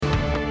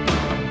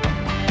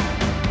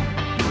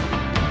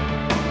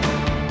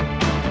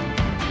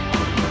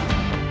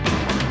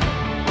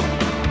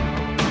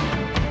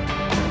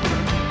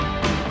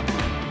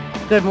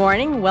Good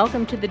morning.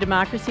 Welcome to the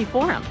Democracy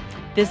Forum.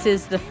 This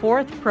is the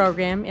fourth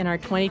program in our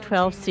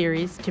 2012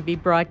 series to be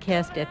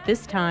broadcast at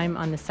this time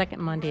on the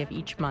second Monday of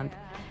each month.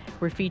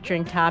 We're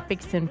featuring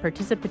topics in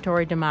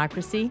participatory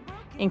democracy,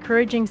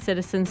 encouraging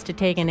citizens to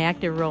take an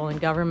active role in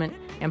government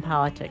and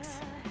politics.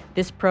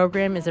 This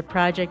program is a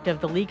project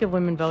of the League of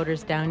Women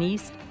Voters Down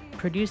East,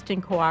 produced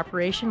in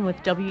cooperation with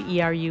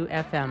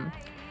WERU-FM.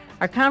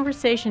 Our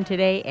conversation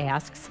today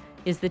asks,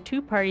 is the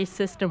two-party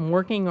system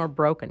working or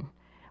broken?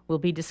 We'll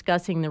be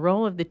discussing the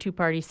role of the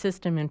two-party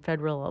system in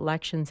federal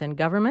elections and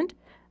government,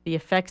 the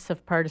effects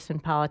of partisan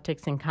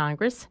politics in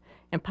Congress,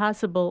 and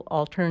possible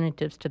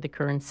alternatives to the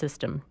current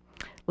system.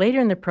 Later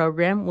in the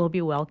program, we'll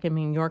be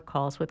welcoming your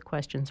calls with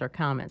questions or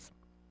comments.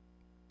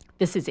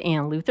 This is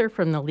Ann Luther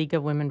from the League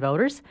of Women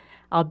Voters.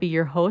 I'll be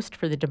your host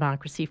for the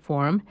Democracy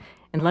Forum,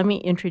 and let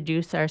me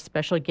introduce our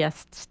special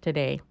guests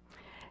today.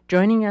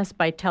 Joining us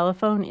by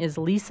telephone is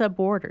Lisa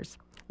Borders.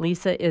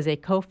 Lisa is a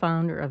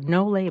co-founder of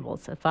No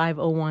Labels, a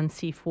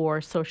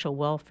 501c4 social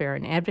welfare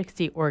and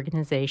advocacy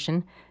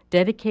organization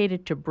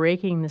dedicated to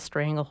breaking the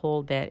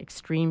stranglehold that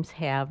extremes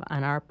have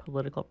on our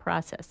political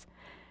process.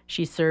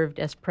 She served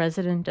as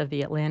president of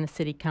the Atlanta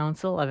City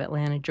Council of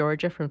Atlanta,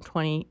 Georgia from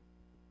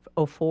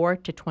 2004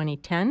 to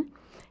 2010,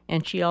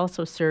 and she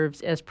also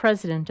serves as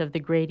president of the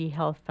Grady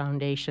Health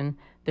Foundation,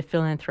 the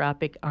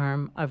philanthropic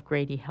arm of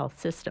Grady Health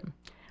System.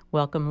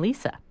 Welcome,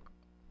 Lisa.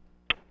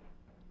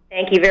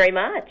 Thank you very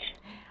much.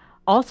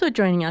 Also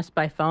joining us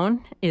by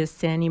phone is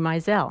Sandy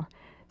Mizell.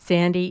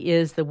 Sandy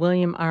is the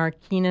William R.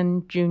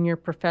 Keenan Jr.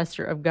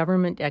 Professor of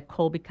Government at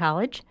Colby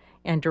College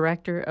and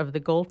Director of the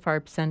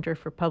Goldfarb Center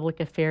for Public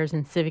Affairs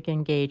and Civic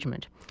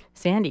Engagement.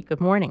 Sandy,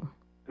 good morning.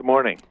 Good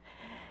morning.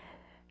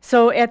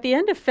 So at the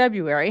end of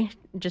February,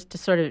 just to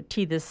sort of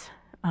tee this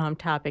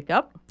topic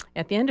up,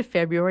 at the end of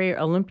February,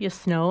 Olympia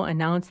Snowe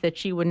announced that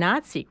she would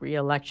not seek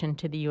re-election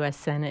to the U.S.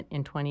 Senate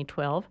in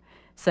 2012,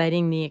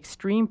 citing the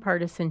extreme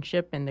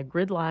partisanship and the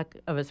gridlock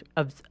of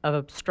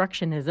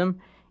obstructionism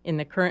in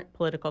the current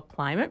political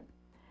climate.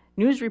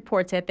 News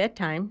reports at that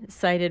time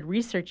cited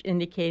research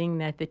indicating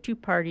that the two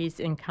parties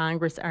in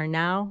Congress are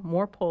now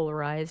more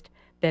polarized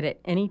than at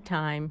any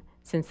time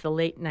since the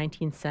late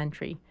 19th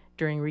century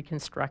during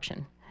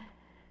Reconstruction.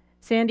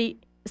 Sandy,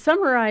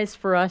 summarize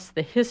for us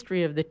the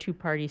history of the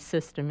two-party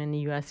system in the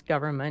U.S.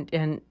 government,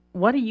 and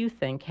what do you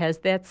think? Has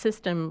that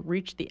system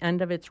reached the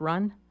end of its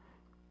run?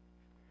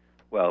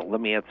 Well,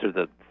 let me answer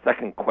the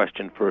second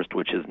question first,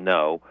 which is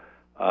no.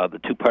 The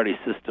two-party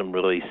system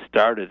really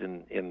started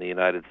in the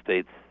United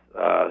States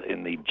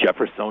in the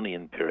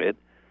Jeffersonian period,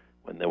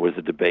 when there was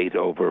a debate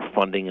over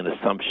funding and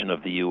assumption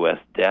of the U.S.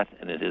 debt,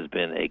 and it has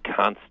been a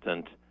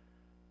constant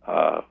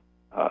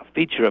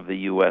feature of the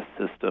U.S.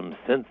 system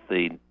since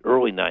the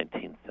early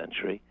 19th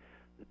century.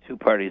 The two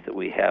parties that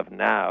we have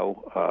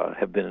now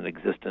have been in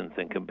existence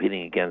and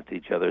competing against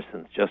each other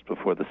since just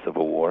before the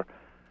Civil War.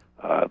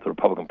 The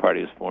Republican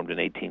Party was formed in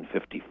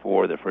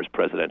 1854. Their first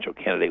presidential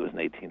candidate was in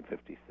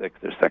 1856.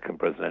 Their second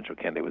presidential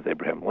candidate was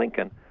Abraham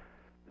Lincoln.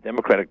 The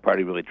Democratic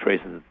Party really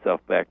traces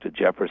itself back to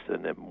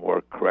Jefferson and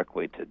more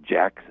correctly to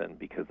Jackson,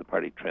 because the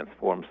party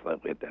transformed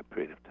slightly at that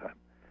period of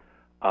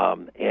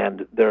time.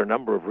 And there are a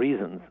number of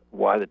reasons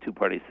why the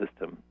two-party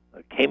system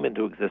came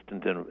into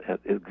existence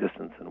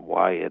and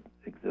why it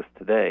exists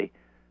today.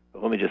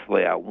 But let me just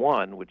lay out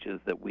one, which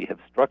is that we have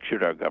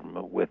structured our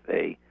government with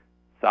a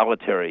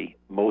solitary,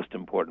 most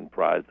important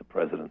prize, the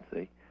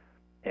presidency,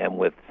 and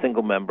with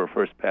single-member,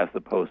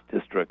 first-past-the-post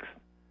districts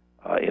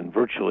in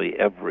virtually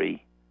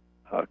every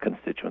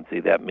constituency.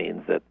 That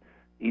means that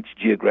each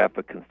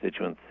geographic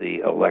constituency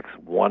elects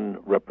one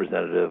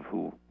representative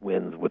who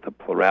wins with a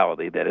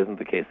plurality. That isn't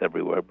the case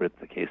everywhere, but it's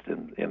the case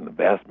in the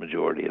vast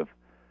majority of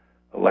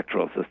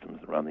electoral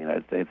systems around the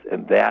United States.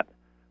 And that,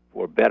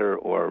 for better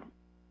or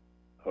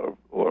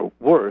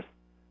worse,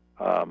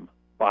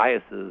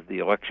 biases the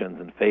elections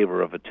in favor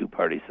of a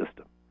two-party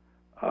system.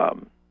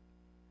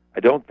 I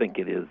don't think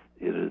it is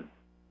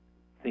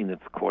seen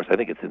its course. I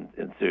think it's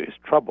in serious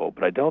trouble,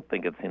 but I don't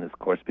think it's seen its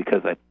course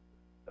because I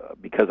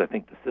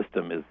think the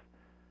system is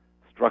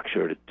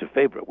structured to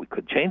favor it. We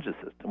could change the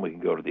system. We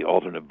can go to the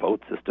alternate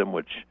vote system,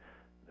 which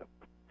the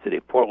city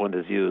of Portland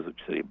has used, which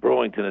the city of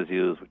Burlington has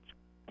used, which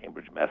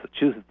Cambridge,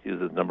 Massachusetts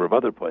uses, a number of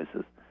other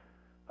places.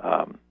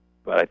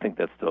 But I think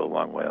that's still a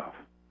long way off.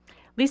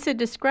 Lisa,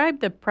 describe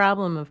the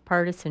problem of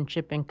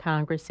partisanship in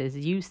Congress as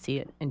you see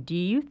it, and do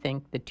you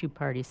think the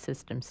two-party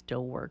system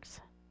still works?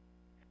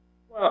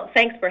 Well,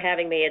 thanks for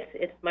having me.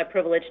 It's my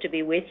privilege to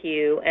be with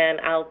you, and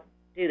I'll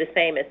do the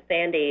same as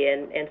Sandy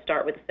and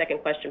start with the second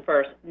question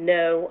first.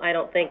 No, I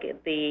don't think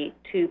the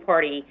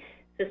two-party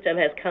system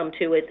has come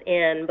to its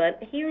end,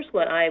 but here's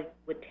what I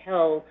would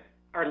tell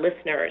our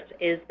listeners,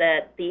 is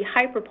that the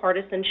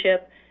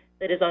hyper-partisanship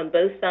that is on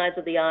both sides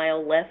of the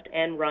aisle, left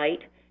and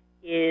right,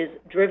 is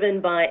driven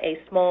by a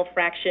small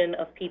fraction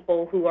of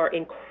people who are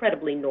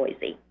incredibly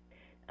noisy.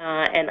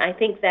 And I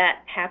think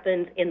that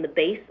happens in the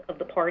base of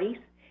the parties,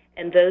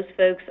 and those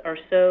folks are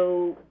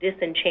so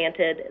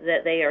disenchanted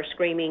that they are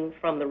screaming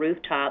from the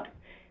rooftops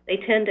they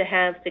tend to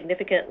have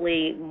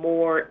significantly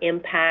more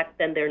impact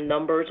than their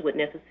numbers would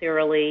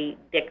necessarily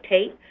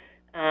dictate.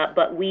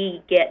 But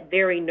we get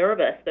very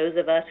nervous, those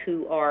of us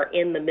who are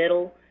in the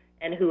middle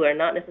and who are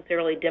not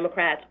necessarily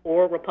Democrats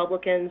or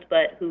Republicans,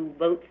 but who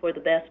vote for the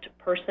best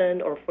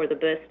person or for the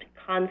best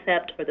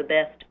concept or the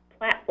best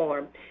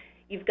platform.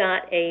 You've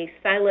got a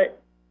silent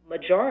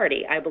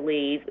majority, I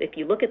believe. If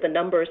you look at the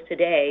numbers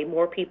today,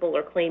 more people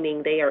are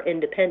claiming they are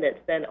independents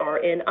than are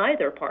in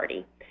either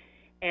party.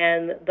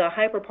 And the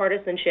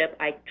hyperpartisanship,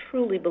 I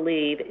truly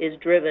believe, is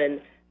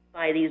driven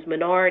by these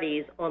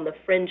minorities on the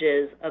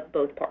fringes of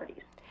both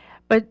parties.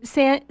 But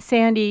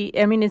Sandy,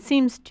 I mean, it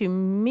seems to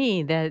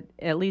me that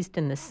at least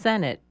in the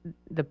Senate,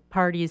 the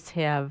parties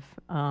have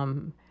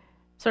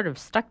sort of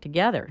stuck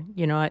together.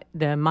 You know,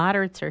 the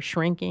moderates are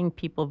shrinking.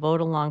 People vote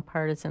along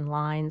partisan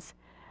lines.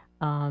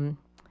 I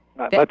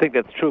think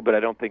that's true, but I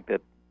don't think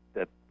that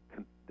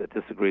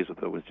disagrees with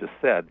what was just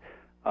said.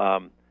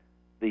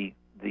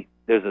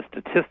 There's a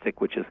statistic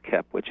which is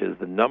kept, which is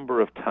the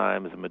number of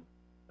times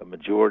a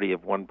majority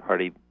of one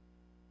party.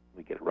 Let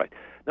me get it right.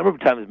 Number of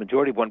times a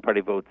majority of one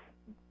party votes.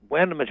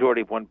 When a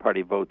majority of one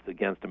party votes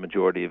against a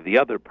majority of the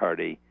other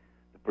party,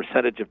 the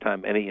percentage of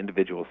time any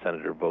individual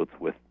senator votes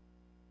with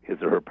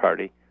his or her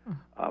party.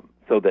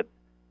 So that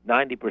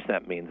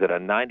 90% means that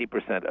on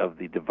 90% of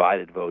the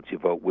divided votes you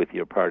vote with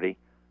your party.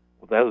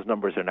 Well, those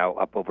numbers are now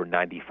up over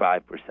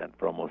 95%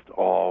 for almost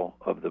all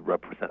of the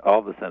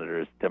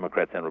senators,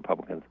 Democrats and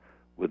Republicans,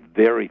 with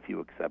very few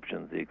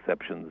exceptions. The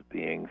exceptions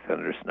being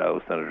Senator Snowe,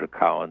 Senator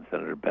Collins,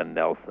 Senator Ben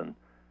Nelson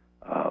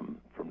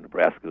from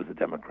Nebraska, who's a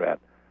Democrat.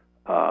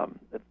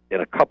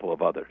 And a couple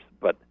of others,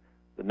 but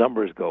the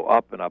numbers go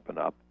up and up and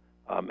up,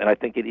 and I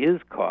think it is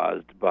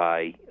caused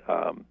by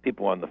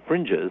people on the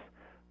fringes,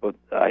 but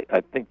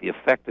I think the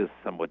effect is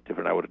somewhat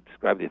different. I would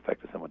describe the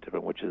effect as somewhat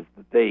different, which is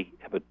that they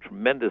have a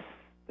tremendous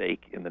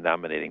stake in the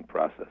nominating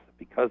process.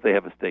 Because they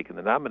have a stake in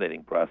the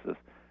nominating process,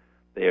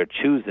 they are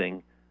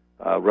choosing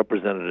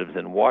representatives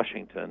in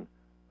Washington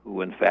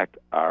who, in fact,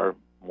 are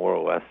more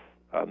or less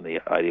on the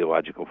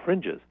ideological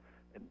fringes.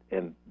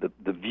 And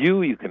the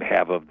view you can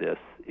have of this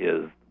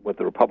is what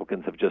the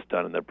Republicans have just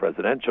done in their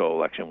presidential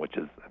election, which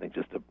is, I think,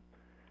 just a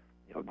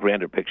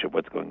grander picture of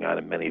what's going on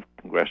in many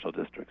congressional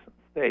districts and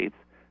states,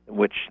 in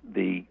which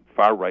the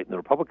far right in the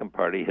Republican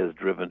Party has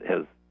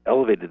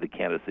elevated the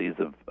candidacies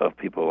of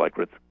people like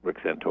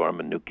Rick Santorum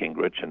and Newt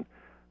Gingrich and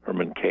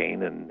Herman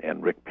Cain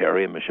and Rick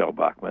Perry and Michelle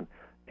Bachmann,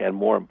 and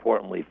more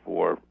importantly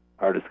for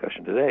our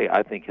discussion today,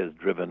 I think has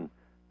driven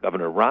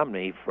Governor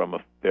Romney from a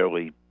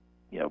fairly,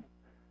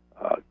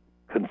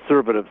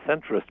 conservative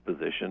centrist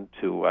position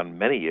to, on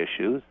many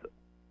issues,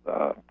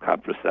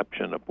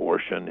 contraception,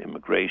 abortion,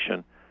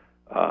 immigration,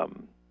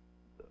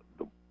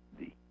 the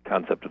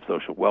concept of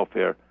social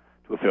welfare,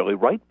 to a fairly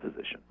right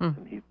position.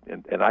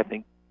 And I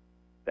think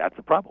that's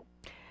a problem.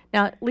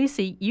 Now,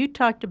 Lisa, you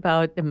talked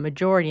about the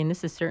majority, and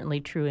this is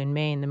certainly true in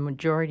Maine. The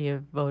majority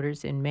of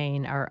voters in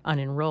Maine are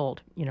unenrolled.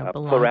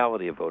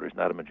 Plurality of voters,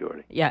 not a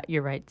majority. Yeah,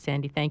 you're right,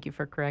 Sandy. Thank you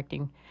for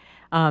correcting.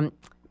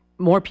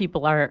 More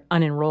people are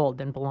unenrolled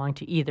than belong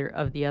to either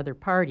of the other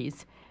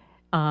parties.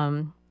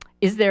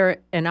 Is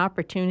there an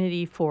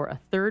opportunity for a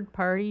third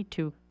party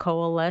to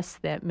coalesce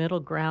that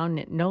middle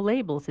ground? No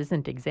Labels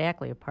isn't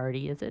exactly a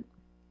party, is it?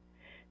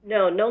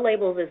 No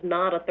Labels is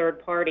not a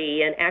third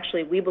party, and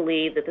actually we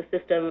believe that the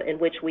system in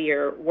which we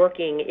are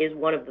working is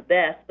one of the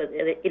best, but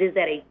it is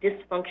at a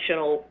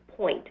dysfunctional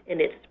point in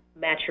its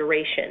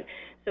maturation.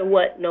 So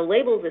what No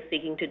Labels is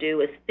seeking to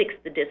do is fix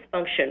the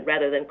dysfunction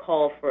rather than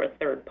call for a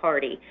third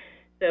party.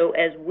 So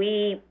as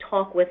we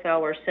talk with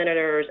our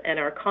senators and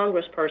our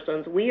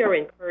congresspersons, we are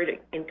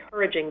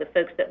encouraging the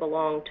folks that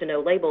belong to No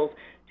Labels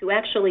to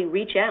actually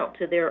reach out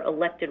to their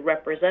elected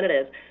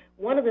representatives.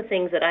 One of the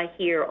things that I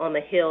hear on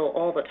the Hill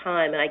all the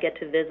time, and I get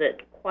to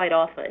visit quite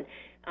often,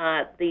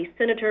 the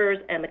senators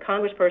and the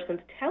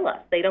congresspersons tell us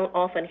they don't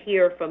often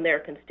hear from their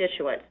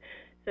constituents.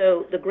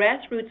 So the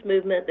grassroots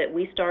movement that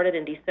we started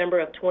in December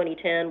of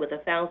 2010 with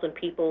 1,000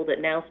 people that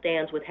now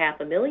stands with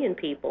 500,000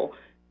 people,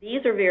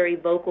 these are very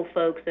vocal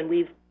folks, and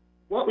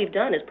what we've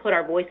done is put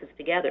our voices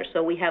together.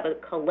 So we have a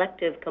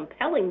collective,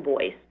 compelling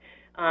voice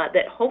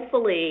that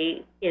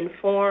hopefully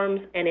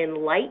informs and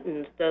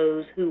enlightens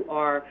those who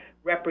are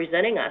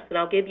representing us. And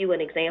I'll give you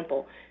an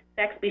example.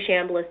 Saxby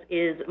Chambliss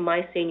is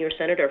my senior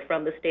senator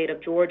from the state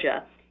of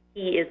Georgia.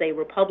 He is a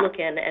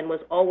Republican and was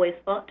always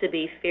thought to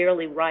be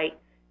fairly right-wing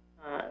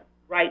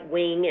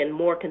and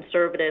more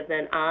conservative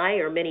than I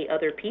or many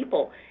other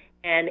people.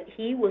 And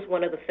he was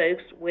one of the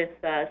folks with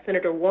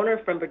Senator Warner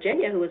from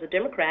Virginia, who was a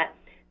Democrat,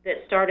 that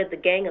started the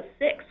Gang of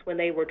Six when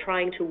they were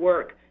trying to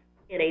work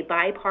in a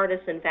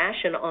bipartisan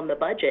fashion on the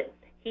budget.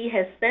 He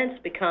has since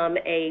become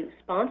a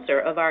sponsor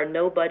of our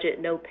No Budget,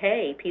 No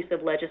Pay piece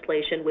of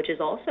legislation, which is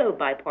also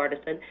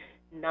bipartisan.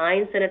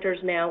 9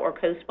 senators now are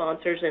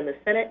co-sponsors in the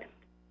Senate.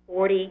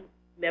 40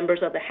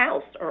 members of the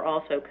House are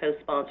also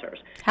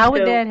co-sponsors. How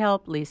would that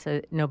help,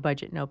 Lisa, No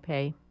Budget, No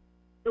Pay?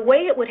 The way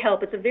it would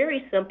help, it's a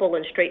very simple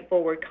and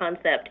straightforward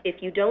concept.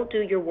 If you don't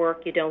do your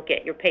work, you don't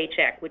get your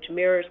paycheck, which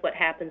mirrors what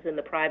happens in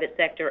the private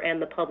sector and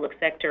the public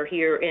sector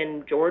here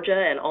in Georgia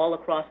and all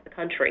across the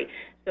country.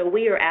 So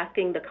we are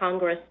asking the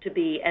Congress to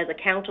be as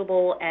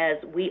accountable as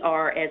we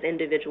are as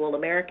individual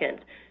Americans.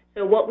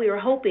 So what we are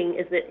hoping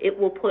is that it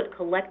will put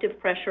collective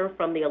pressure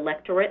from the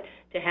electorate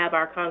to have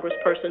our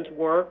congresspersons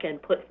work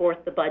and put forth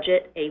the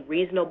budget, a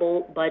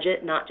reasonable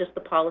budget, not just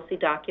the policy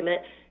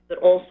document, but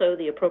also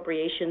the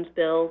appropriations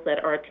bills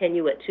that are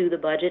attenuate to the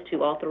budget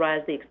to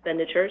authorize the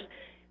expenditures.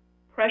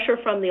 Pressure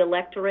from the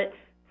electorate,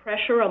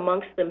 pressure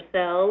amongst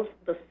themselves,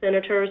 the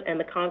senators and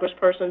the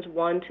congresspersons,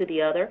 one to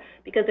the other,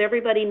 because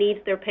everybody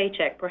needs their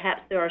paycheck.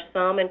 Perhaps there are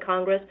some in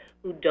Congress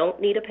who don't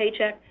need a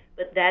paycheck,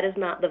 but that is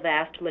not the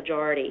vast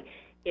majority.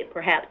 It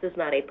perhaps is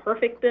not a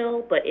perfect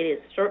bill, but it is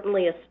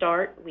certainly a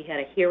start. We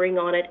had a hearing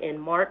on it in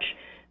March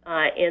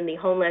in the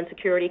Homeland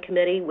Security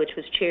Committee, which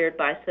was chaired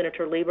by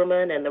Senator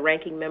Lieberman and the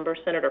ranking member,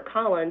 Senator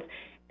Collins,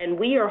 and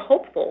we are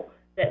hopeful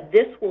that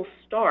this will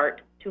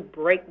start to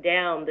break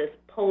down this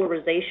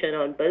polarization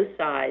on both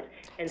sides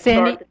and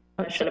start the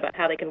discussion about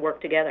how they can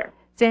work together.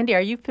 Sandy,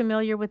 are you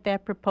familiar with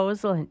that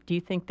proposal, and do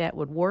you think that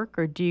would work,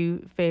 or do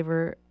you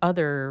favor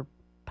other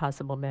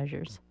possible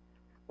measures?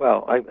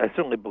 Well, I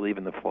certainly believe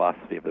in the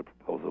philosophy of the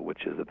proposal,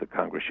 which is that the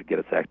Congress should get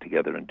its act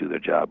together and do their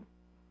job,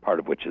 part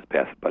of which is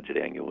pass a budget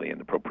annually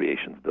and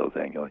appropriations bills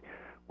annually.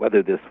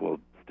 Whether this will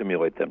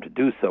stimulate them to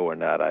do so or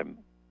not, I'm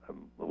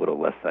a little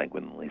less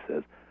sanguine than Lee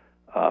says.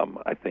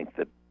 I think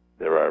that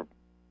there are,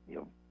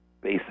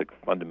 basic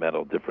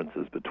fundamental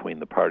differences between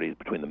the parties,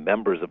 between the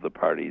members of the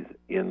parties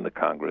in the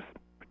Congress,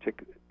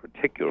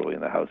 particularly in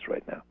the House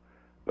right now,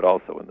 but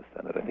also in the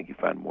Senate. I think you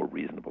find more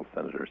reasonable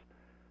senators.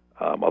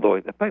 Although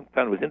I found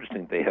it was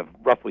interesting, they have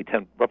roughly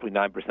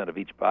 9% of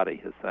each body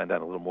has signed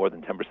on, a little more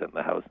than 10% in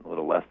the House and a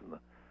little less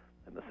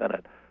in the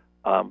Senate.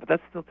 But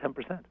that's still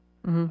 10%.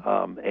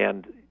 Mm-hmm.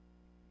 And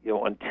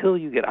until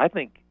you get,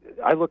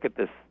 I look at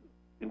this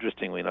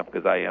interestingly enough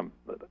because I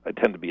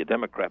tend to be a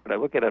Democrat, but I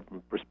look at it from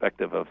the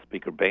perspective of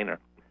Speaker Boehner.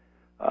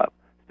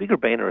 Speaker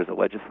Boehner is a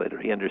legislator.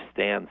 He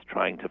understands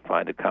trying to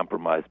find a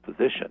compromise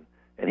position,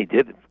 and he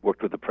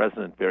worked with the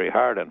president very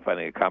hard on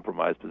finding a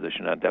compromise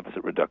position on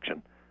deficit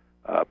reduction.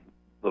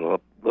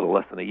 Little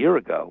less than a year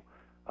ago,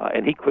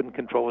 and he couldn't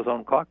control his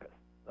own caucus.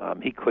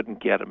 He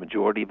couldn't get a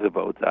majority of the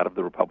votes out of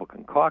the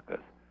Republican caucus,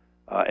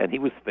 and he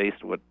was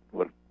faced with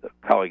what a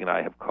colleague and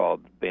I have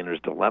called Boehner's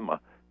dilemma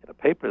in a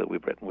paper that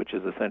we've written, which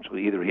is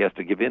essentially either he has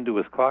to give in to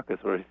his caucus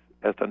or he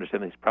has to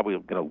understand that he's probably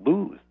going to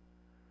lose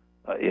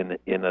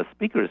in a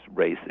speaker's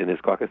race in his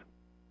caucus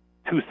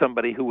to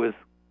somebody who is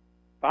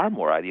far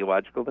more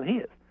ideological than he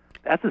is.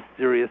 That's a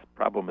serious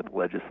problem with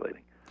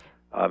legislating,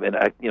 and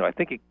I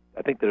think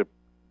there are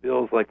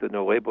bills like the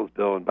No Labels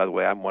bill, and by the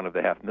way, I'm one of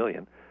the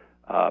 500,000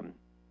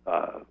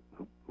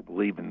 who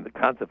believe in the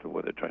concept of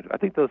what they're trying to do. I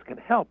think those can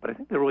help, but I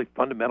think there are really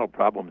fundamental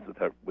problems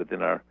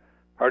within our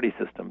party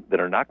system that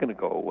are not going to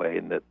go away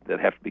and that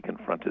have to be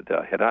confronted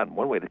head on.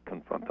 One way to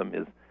confront them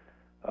is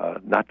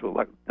not to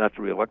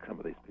re-elect some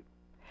of these people.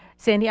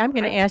 Sandy, I'm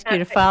going to ask you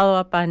to follow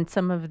up on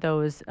some of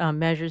those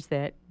measures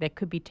that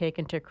could be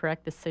taken to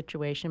correct the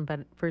situation. But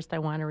first, I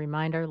want to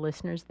remind our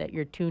listeners that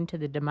you're tuned to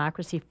the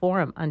Democracy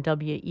Forum on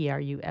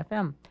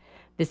WERU-FM.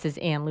 This is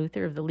Ann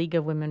Luther of the League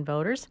of Women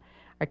Voters.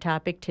 Our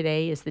topic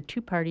today is the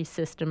two-party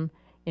system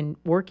in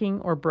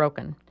working or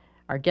broken.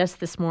 Our guests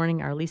this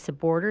morning are Lisa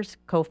Borders,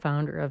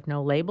 co-founder of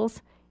No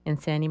Labels,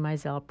 and Sandy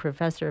Mizell,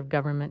 professor of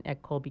government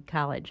at Colby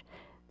College.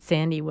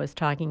 Sandy was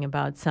talking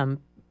about some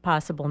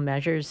possible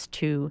measures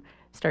to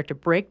start to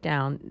break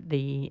down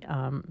the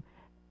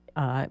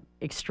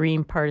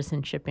extreme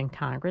partisanship in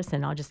Congress,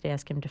 and I'll just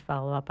ask him to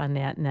follow up on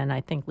that, and then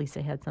I think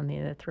Lisa had something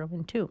to throw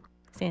in too.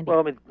 Sandy.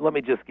 Well, let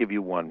me just give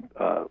you one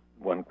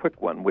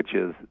quick one, which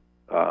is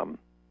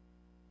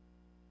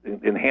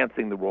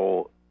enhancing the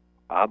role,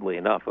 oddly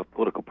enough, of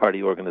political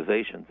party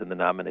organizations in the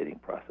nominating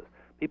process.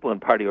 People in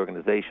party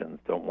organizations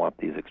don't want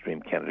these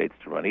extreme candidates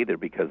to run either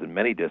because in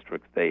many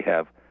districts they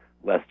have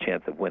less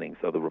chance of winning.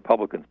 So the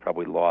Republicans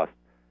probably lost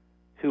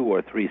 2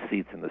 or 3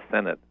 seats in the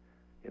Senate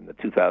in the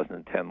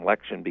 2010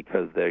 election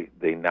because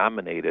they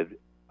nominated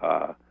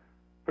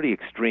pretty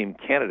extreme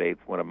candidates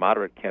when a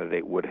moderate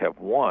candidate would have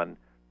won.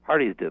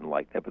 Parties didn't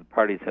like that, but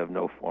parties have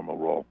no formal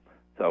role.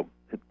 So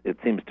it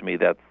seems to me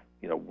that's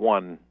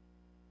one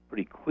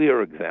pretty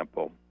clear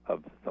example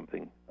of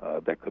something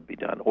that could be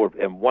done.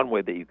 And one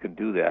way that you can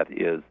do that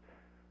is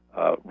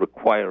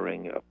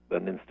requiring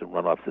an instant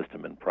runoff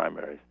system in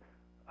primaries.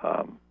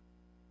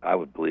 I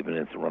would believe in an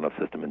instant runoff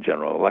system in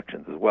general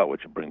elections as well,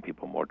 which would bring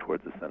people more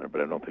towards the center, but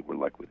I don't think we're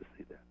likely to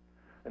see that.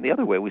 And the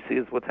other way we see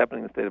is what's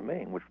happening in the state of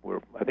Maine, which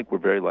I think we're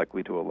very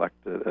likely to elect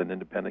an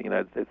independent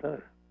United States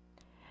senator.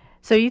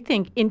 So you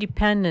think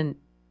independent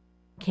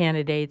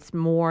candidates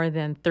more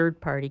than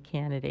third-party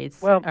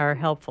candidates are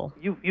helpful?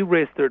 You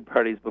raised third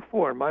parties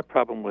before, and my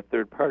problem with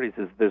third parties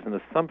is there's an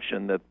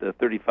assumption that the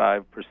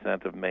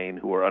 35% of Maine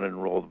who are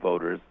unenrolled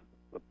voters,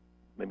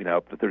 maybe now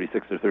up to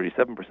 36 or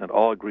 37%,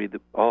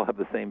 all have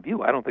the same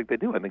view. I don't think they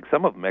do. I think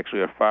some of them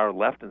actually are far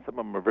left, and some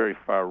of them are very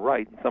far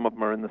right, and some of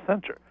them are in the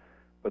center.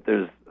 But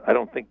I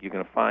don't think you're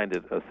going to find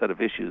a set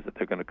of issues that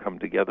they're going to come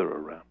together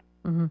around.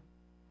 Mm-hmm.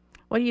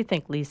 What do you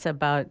think, Lisa,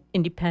 about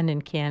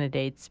independent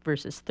candidates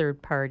versus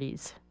third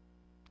parties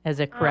as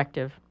a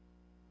corrective?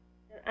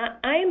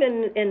 I'm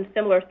in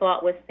similar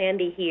thought with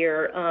Sandy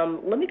here.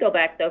 Let me go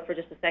back, though, for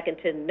just a second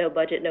to no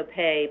budget, no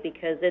pay,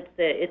 because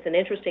it's an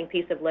interesting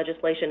piece of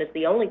legislation. It's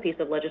the only piece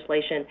of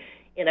legislation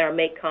in our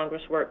Make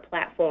Congress Work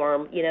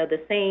platform. You know,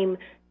 the same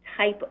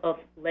type of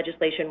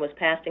legislation was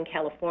passed in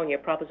California,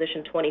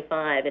 Proposition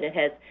 25, and it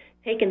has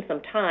taken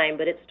some time,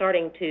 but it's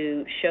starting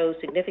to show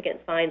significant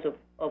signs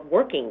of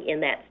working in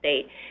that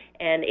state.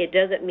 And it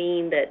doesn't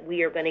mean that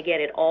we are going to get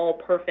it all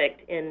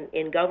perfect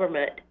in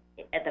government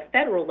at the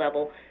federal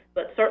level,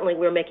 but certainly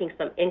we're making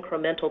some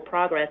incremental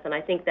progress, and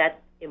I think that's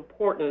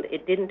important.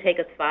 It didn't take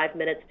us 5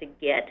 minutes to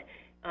get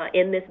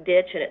in this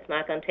ditch, and it's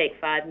not going to take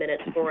 5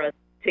 minutes for us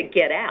to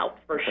get out,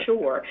 for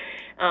sure.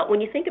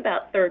 When you think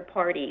about third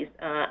parties,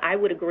 I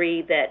would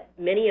agree that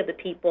many of the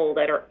people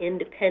that are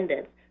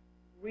independents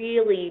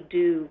really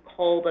do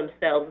call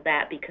themselves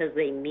that because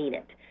they mean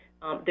it.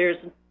 There's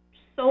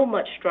so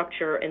much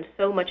structure and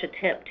so much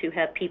attempt to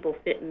have people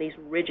fit in these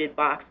rigid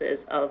boxes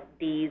of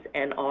D's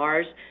and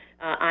R's.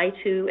 I,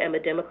 too, am a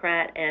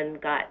Democrat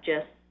and got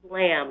just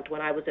slammed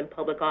when I was in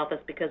public office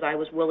because I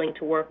was willing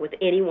to work with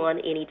anyone,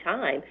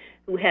 anytime,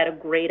 who had a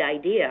great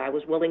idea. I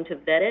was willing to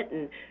vet it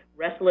and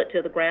wrestle it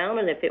to the ground,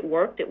 and if it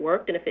worked, it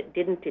worked, and if it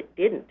didn't, it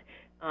didn't.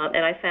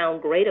 And I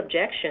found great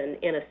objection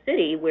in a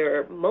city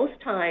where most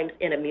times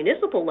in a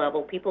municipal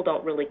level, people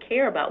don't really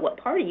care about what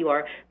party you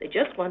are. They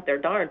just want their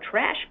darn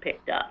trash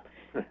picked up.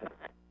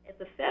 At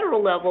the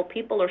federal level,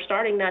 people are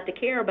starting not to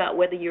care about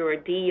whether you're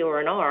a D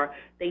or an R.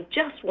 They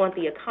just want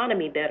the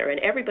economy better, and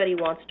everybody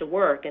wants to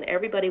work, and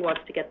everybody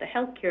wants to get the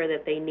health care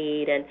that they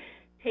need and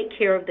take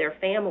care of their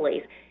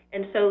families.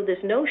 And so this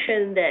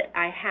notion that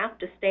I have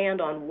to stand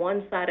on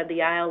one side of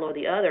the aisle or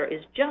the other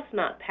is just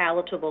not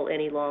palatable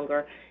any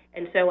longer.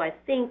 And so I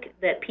think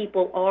that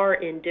people are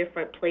in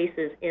different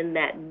places in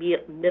that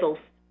middle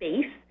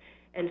space.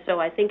 And so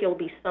I think it will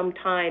be some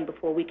time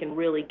before we can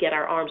really get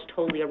our arms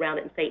totally around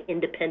it and say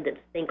independents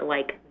think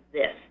like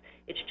this.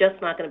 It's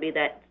just not going to be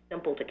that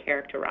simple to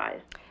characterize.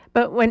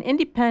 But when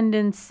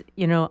independents,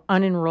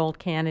 unenrolled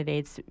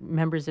candidates,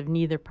 members of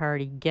neither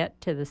party,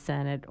 get to the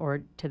Senate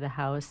or to the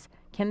House,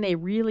 can they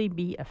really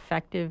be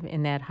effective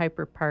in that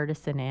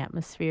hyper-partisan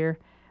atmosphere?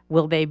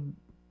 Will they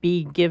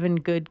be given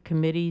good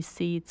committee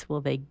seats?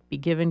 Will they be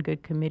given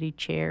good committee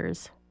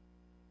chairs?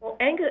 Well,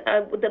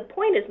 the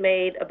point is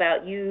made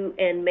about you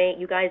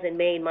guys in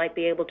Maine might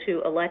be able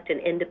to elect an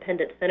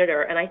independent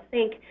senator, and I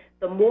think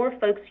the more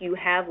folks you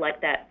have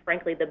like that,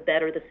 frankly, the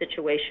better the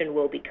situation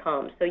will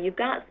become. So you've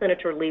got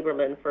Senator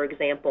Lieberman, for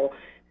example,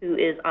 who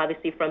is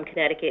obviously from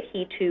Connecticut.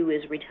 He, too,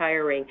 is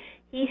retiring.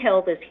 He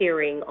held this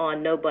hearing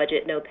on no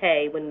budget, no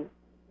pay when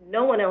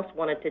no one else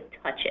wanted to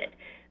touch it.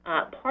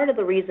 Part of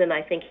the reason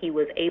I think he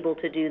was able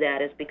to do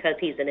that is because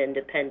he's an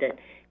independent,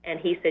 and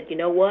he said, you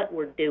know what,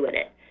 we're doing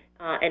it.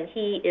 And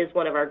he is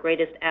one of our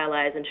greatest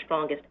allies and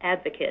strongest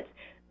advocates.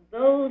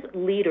 Those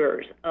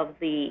leaders of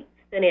the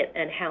Senate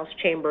and House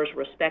chambers,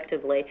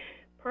 respectively,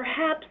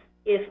 perhaps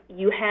if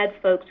you had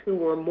folks who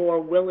were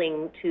more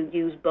willing to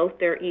use both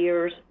their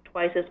ears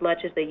twice as much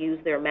as they use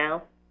their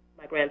mouth.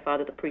 My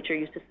grandfather, the preacher,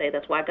 used to say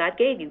that's why God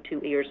gave you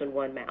 2 ears and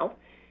 1 mouth,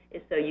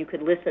 is so you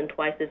could listen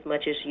twice as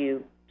much as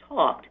you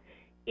talked.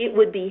 It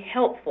would be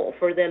helpful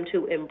for them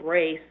to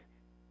embrace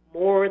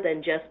more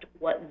than just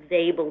what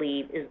they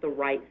believe is the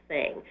right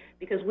thing,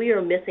 because we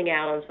are missing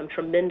out on some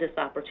tremendous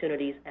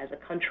opportunities as a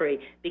country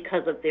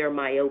because of their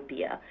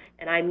myopia.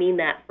 And I mean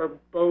that for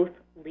both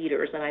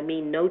leaders, and I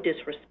mean no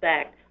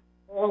disrespect.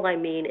 All I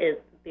mean is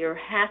there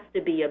has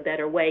to be a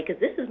better way, because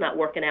this is not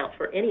working out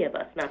for any of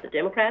us, not the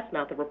Democrats,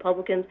 not the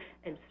Republicans,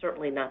 and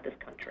certainly not this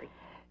country.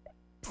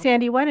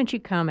 Sandy, why don't you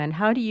comment?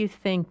 How do you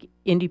think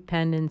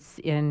independents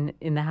in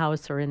the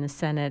House or in the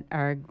Senate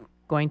are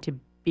going to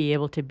be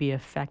able to be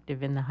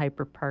effective in the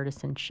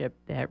hyper-partisanship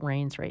that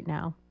reigns right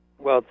now?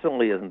 Well, it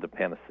certainly isn't a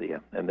panacea,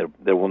 and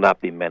there will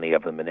not be many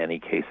of them in any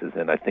cases.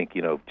 And I think,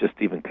 just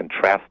even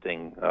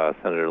contrasting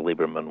Senator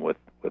Lieberman with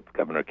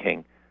Governor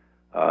King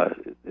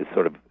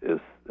is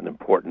an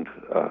important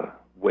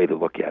way to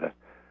look at it.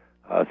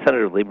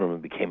 Senator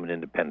Lieberman became an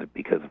independent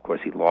because, of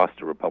course, he lost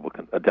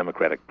a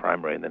Democratic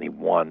primary, and then he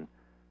won,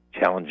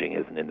 challenging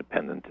as an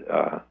independent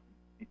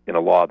in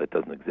a law that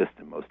doesn't exist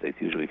in most states.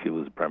 Usually, if you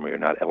lose a primary, you're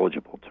not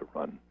eligible to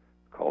run,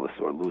 called the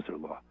sore loser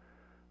law.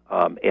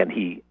 And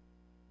he,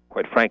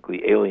 quite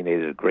frankly,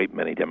 alienated a great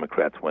many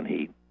Democrats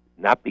when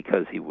not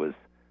because he was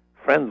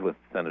friends with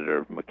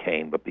Senator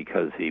McCain, but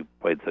because he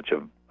played such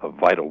a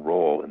vital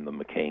role in the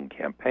McCain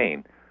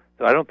campaign.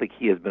 So I don't think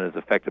he has been as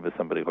effective as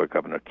somebody like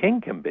Governor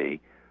King can be,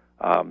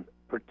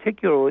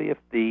 particularly if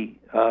the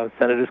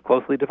Senate is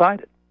closely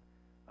divided.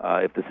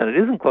 If the Senate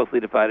isn't closely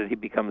divided, he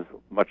becomes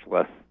much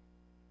less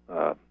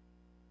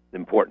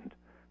important.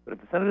 But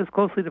if the Senate is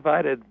closely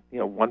divided,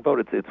 one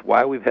vote. It's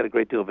why we've had a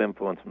great deal of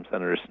influence from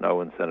Senator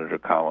Snowe and Senator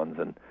Collins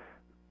and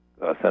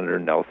Senator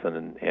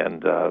Nelson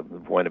and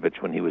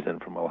Voinovich when he was in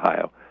from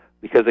Ohio,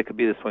 because it could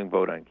be the swing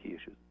vote on key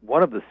issues.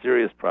 One of the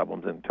serious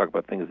problems, and talk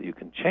about things that you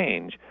can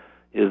change,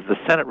 is the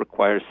Senate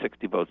requires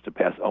 60 votes to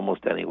pass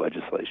almost any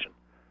legislation.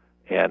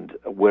 And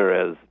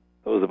whereas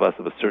those of us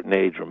of a certain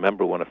age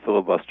remember when a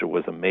filibuster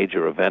was a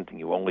major event and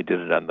you only did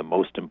it on the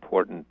most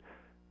important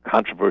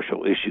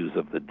controversial issues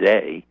of the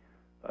day,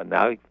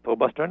 now you can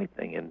filibuster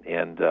anything.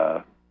 And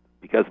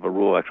because of a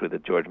rule actually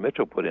that George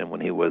Mitchell put in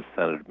when he was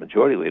Senate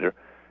Majority Leader,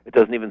 it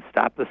doesn't even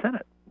stop the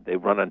Senate. They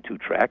run on two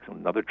tracks, and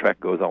another track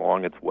goes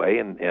along its way,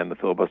 and the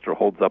filibuster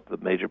holds up the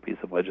major piece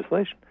of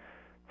legislation.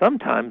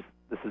 Sometimes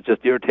this has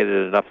just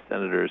irritated enough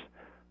senators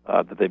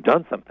that they've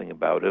done something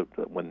about it.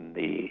 When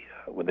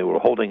they were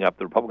holding up,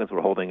 the Republicans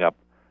were holding up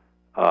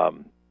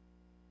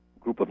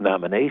group of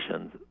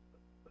nominations.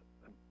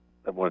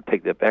 I want to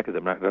take that back because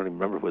I don't even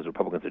remember if it was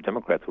Republicans or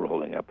Democrats who were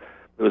holding up.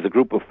 There was a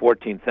group of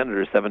 14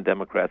 senators, 7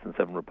 Democrats and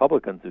 7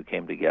 Republicans, who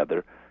came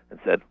together and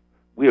said,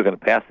 we are going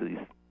to pass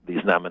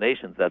these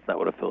nominations. That's not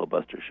what a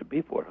filibuster should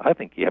be for. I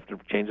think you have to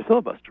change the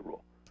filibuster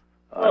rule.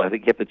 And I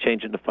think you have to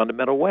change it in a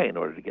fundamental way in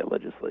order to get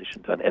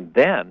legislation done. And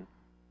then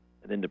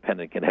an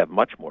independent can have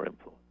much more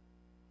influence.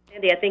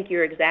 Andy, I think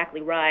you're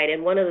exactly right.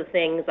 And one of the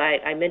things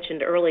I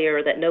mentioned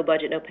earlier, that no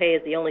budget, no pay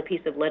is the only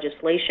piece of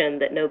legislation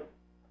that No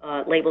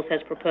Labels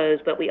has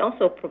proposed, but we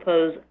also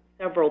propose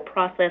several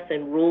process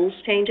and rules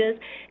changes,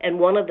 and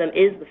one of them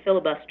is the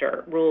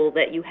filibuster rule,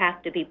 that you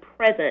have to be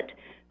present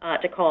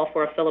to call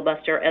for a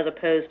filibuster, as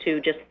opposed to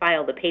just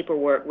file the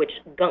paperwork, which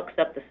gunks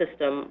up the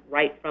system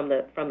right from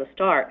the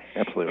start.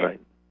 Absolutely right.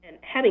 And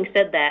having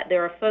said that,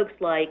 there are folks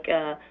like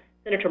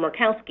Senator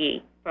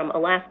Murkowski from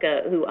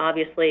Alaska, who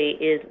obviously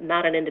is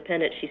not an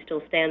independent. She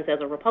still stands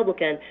as a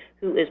Republican,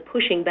 who is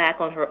pushing back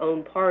on her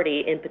own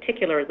party, in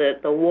particular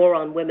the war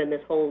on women,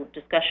 this whole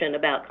discussion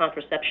about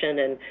contraception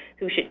and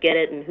who should get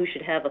it and who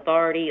should have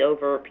authority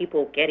over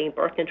people getting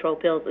birth control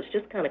pills. It's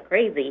just kind of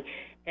crazy.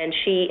 And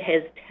she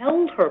has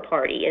told her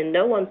party in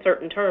no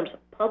uncertain terms,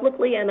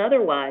 publicly and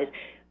otherwise,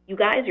 you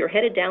guys, you're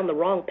headed down the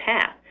wrong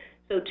path.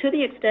 So to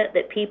the extent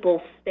that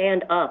people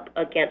stand up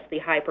against the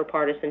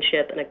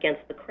hyperpartisanship and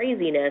against the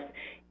craziness,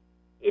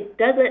 it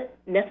doesn't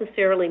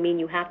necessarily mean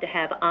you have to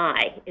have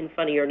I in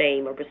front of your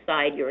name or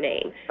beside your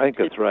name. I think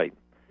that's right.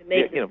 To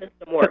make the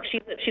system work.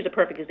 She's a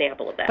perfect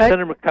example of that.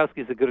 Senator Murkowski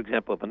is a good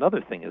example of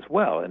another thing as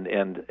well,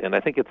 and I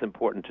think it's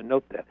important to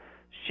note that.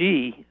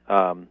 She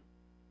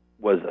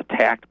was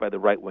attacked by the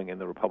right wing in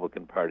the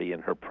Republican Party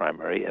in her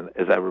primary, and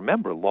as I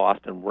remember,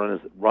 lost and won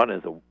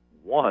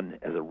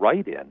as a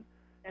write-in.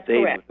 That's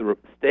correct.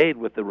 Stayed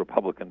with the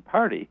Republican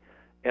Party.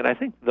 And I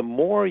think the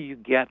more you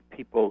get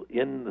people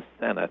in the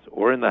Senate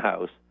or in the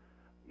House,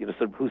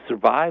 who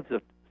survive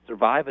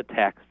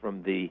attacks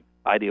from the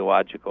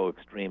ideological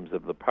extremes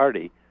of the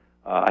party,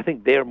 I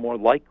think they're more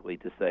likely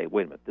to say,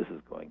 wait a minute, this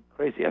is going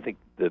crazy. I think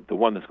the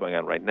one that's going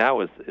on right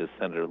now is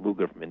Senator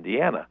Lugar from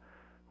Indiana,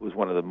 who is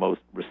one of the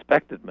most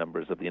respected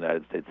members of the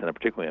United States Senate,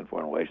 particularly on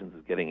foreign relations,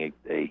 is getting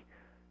a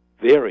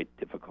very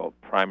difficult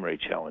primary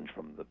challenge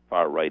from the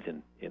far right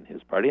in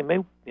his party. And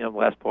the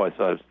last poll I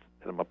saw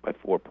set him up by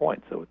 4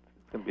 points, so it's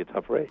going to be a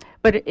tough race.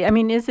 But, I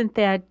mean, isn't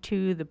that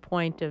to the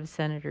point of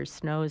Senator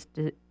Snow's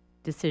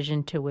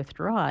decision to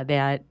withdraw,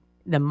 that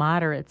the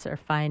moderates are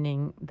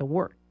finding the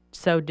work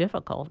so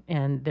difficult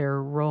and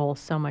their role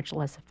so much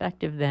less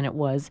effective than it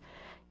was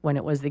when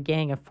it was the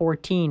gang of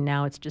 14?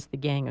 Now it's just the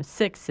gang of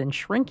 6 and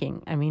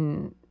shrinking. I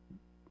mean,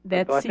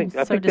 that seems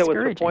so discouraging. I think that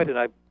was the point, and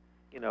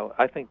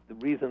I think the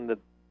reason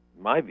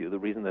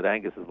that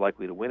Angus is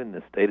likely to win in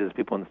this state is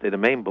people in the state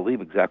of Maine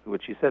believe exactly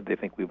what she said. They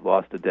think we've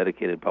lost a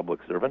dedicated public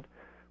servant.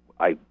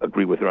 I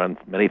agree with her on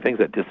many things.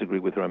 I disagree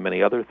with her on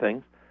many other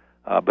things.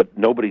 But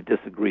nobody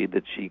disagreed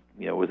that she,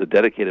 was a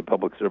dedicated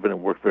public servant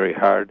and worked very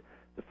hard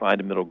to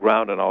find a middle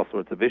ground on all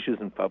sorts of issues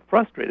and felt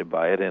frustrated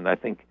by it. And I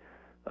think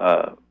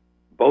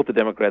both the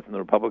Democrats and the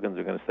Republicans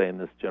are going to say in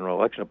this general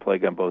election, a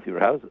plague on both your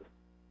houses.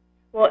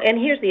 Well, and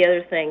here's the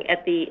other thing.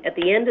 At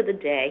the end of the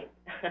day,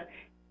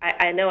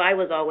 I know I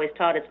was always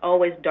taught it's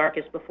always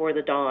darkest before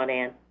the dawn,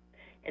 Ann.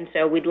 And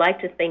so we'd like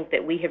to think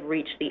that we have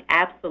reached the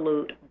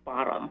absolute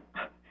bottom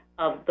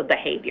of the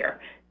behavior.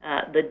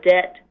 The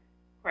debt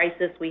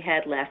crisis we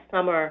had last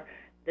summer,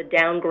 the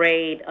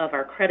downgrade of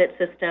our credit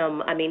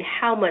system. I mean,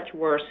 how much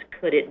worse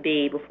could it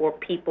be before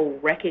people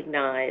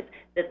recognize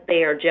that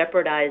they are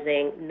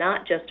jeopardizing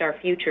not just our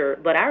future,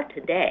 but our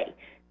today?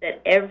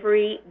 That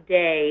every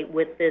day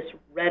with this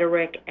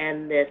rhetoric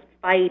and this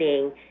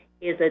fighting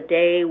is a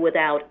day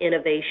without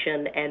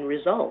innovation and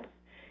results.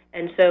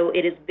 And so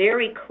it is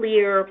very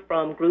clear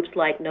from groups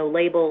like No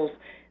Labels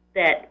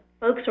that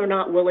folks are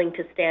not willing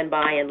to stand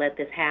by and let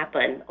this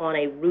happen on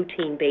a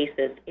routine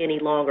basis any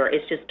longer.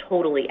 It's just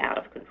totally out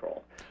of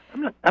control.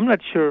 I'm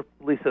not sure,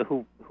 Lisa,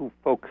 who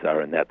folks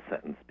are in that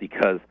sentence,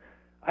 because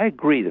I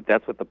agree that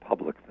that's what the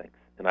public thinks,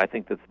 and I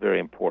think that's very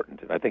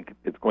important, and I think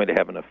it's going to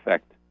have an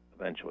effect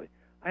eventually.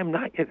 I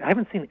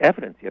haven't seen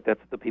evidence yet that's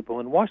what the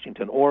people in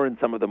Washington or in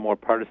some of the more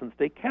partisan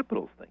state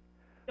capitals think.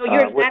 No,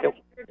 you're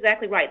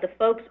exactly right. The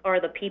folks are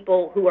the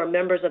people who are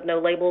members of No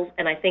Labels,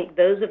 and I think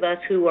those of us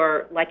who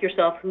are, like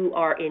yourself, who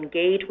are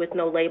engaged with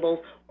No Labels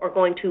are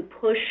going to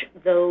push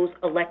those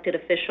elected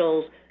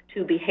officials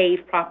to behave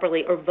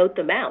properly or vote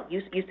them out.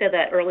 You said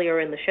that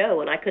earlier in the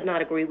show, and I could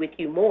not agree with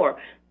you more.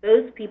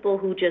 Those people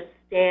who just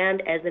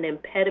stand as an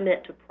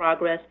impediment to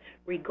progress,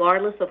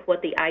 regardless of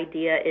what the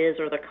idea is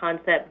or the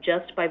concept,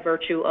 just by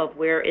virtue of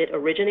where it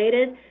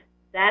originated,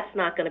 that's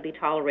not going to be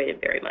tolerated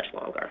very much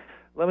longer.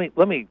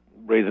 Let me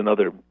raise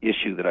another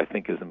issue that I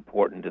think is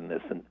important in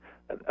this, and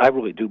I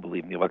really do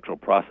believe the electoral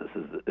process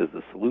is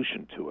the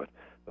solution to it.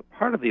 But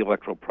part of the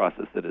electoral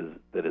process that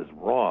is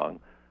wrong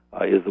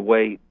is the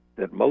way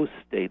that most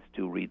states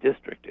do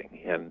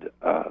redistricting, and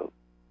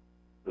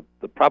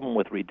the problem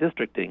with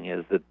redistricting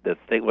is that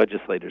state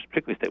legislators,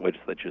 particularly state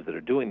legislatures that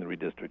are doing the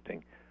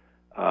redistricting,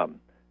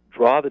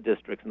 draw the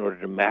districts in order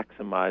to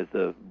maximize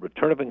the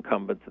return of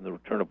incumbents and the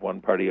return of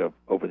one party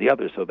over the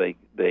other. So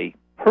they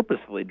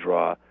purposefully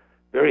draw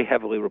very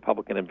heavily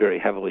Republican and very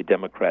heavily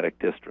Democratic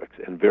districts,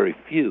 and very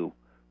few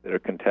that are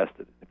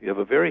contested. If you have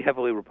a very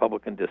heavily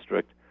Republican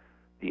district,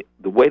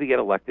 the way to get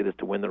elected is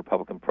to win the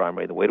Republican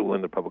primary. The way to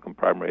win the Republican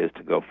primary is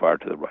to go far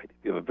to the right. If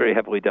you have a very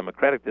heavily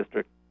Democratic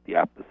district, the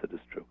opposite is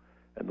true.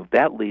 And what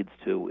that leads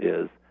to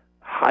is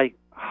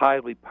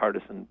highly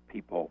partisan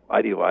people,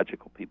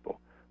 ideological people,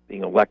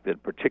 being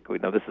elected,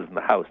 particularly, now this is in the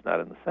House, not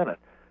in the Senate,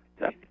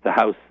 the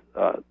House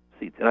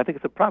seats. And I think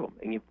it's a problem.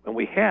 And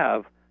we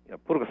have,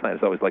 political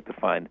scientists always like to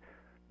find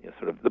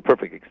sort of the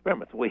perfect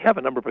experiments. We have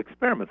a number of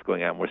experiments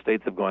going on where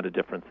states have gone to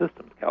different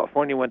systems.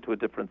 California went to a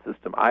different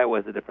system. Iowa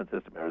has a different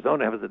system.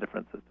 Arizona has a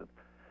different system.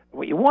 And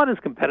what you want is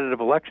competitive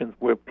elections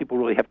where people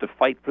really have to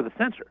fight for the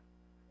center.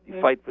 If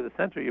you fight for the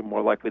center, you're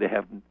more likely to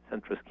have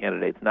centrist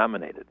candidates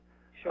nominated.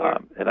 Sure.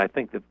 And I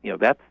think that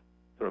that's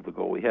sort of the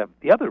goal we have.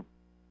 The other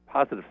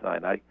positive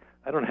sign, I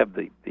don't have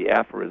the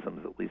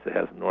aphorisms that Lisa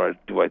has, nor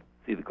do I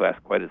see the glass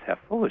quite as half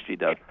full as she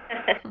does.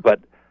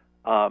 But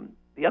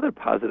the other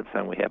positive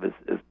sign we have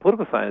is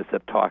political scientists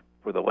have talked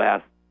for the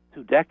last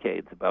 2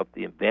 decades about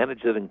the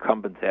advantage that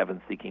incumbents have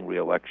in seeking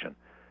re-election.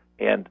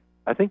 And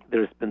I think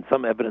there's been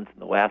some evidence in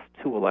the last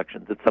 2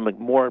 elections that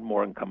more and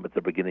more incumbents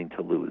are beginning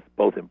to lose,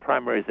 both in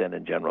primaries and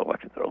in general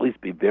elections, or at least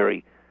be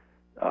very,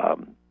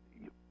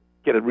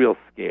 get a real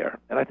scare.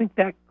 And I think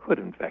that could,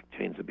 in fact,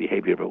 change the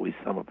behavior of at least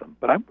some of them.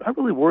 But I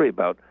really worry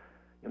about,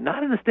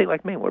 not in a state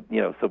like Maine, where,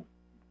 so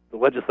the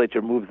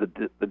legislature moves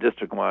the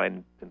district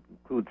line,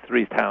 includes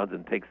 3 towns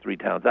and takes 3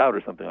 towns out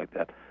or something like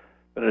that.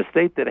 But in a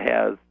state that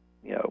has,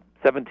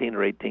 17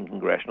 or 18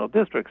 congressional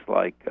districts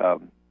like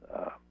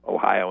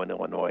Ohio and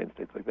Illinois and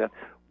states like that,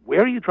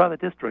 where you draw the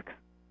districts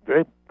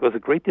goes a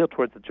great deal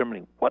towards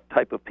determining what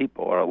type of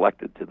people are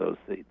elected to those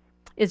seats.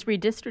 Is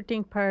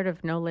redistricting part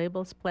of No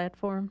Labels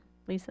platform,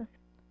 Lisa?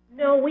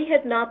 No, we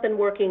had not been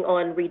working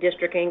on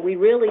redistricting. We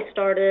really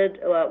started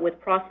with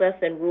process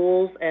and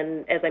rules,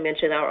 and as I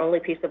mentioned, our only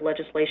piece of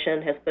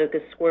legislation has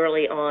focused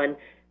squarely on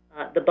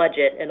the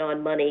budget and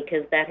on money,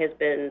 because that has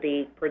been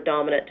the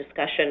predominant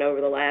discussion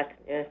over the last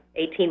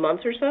 18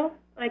 months or so,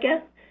 I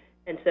guess.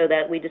 And so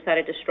that we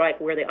decided to strike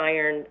where the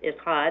iron is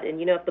hot.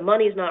 And, if the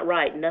money's not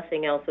right,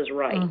 nothing else is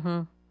right.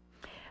 Mm-hmm.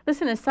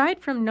 Listen,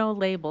 aside from No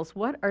Labels,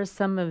 what are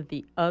some of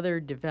the other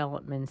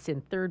developments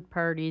in third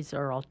parties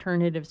or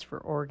alternatives for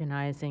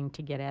organizing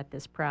to get at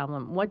this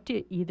problem? What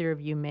do either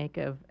of you make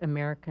of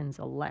Americans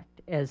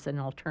Elect as an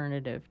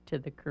alternative to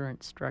the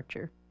current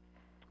structure?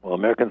 Well,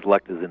 Americans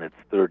Elect is in its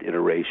 3rd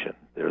iteration.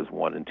 There's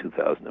one in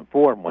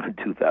 2004 and one in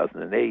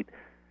 2008.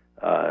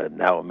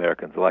 Now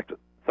Americans Elect,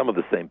 some of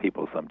the same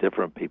people, some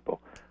different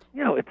people.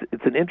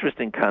 It's an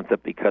interesting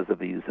concept because of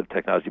the use of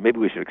technology. Maybe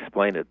we should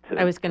explain it to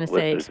I was going to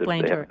say,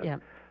 explain to her, yeah.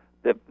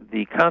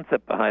 The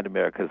concept behind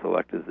Americans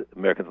Elect is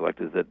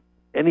that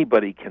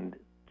anybody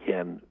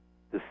can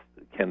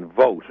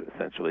vote,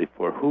 essentially,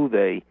 for who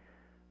they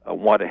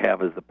want to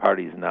have as the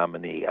party's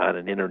nominee on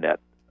an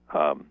internet,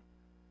 on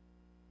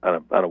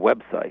a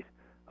website.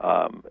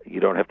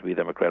 You don't have to be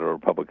Democrat or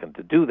Republican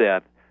to do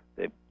that.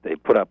 They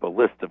put up a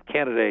list of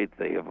candidates.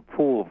 They have a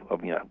pool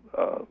of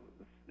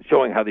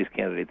showing how these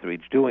candidates are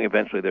each doing.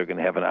 Eventually, they're going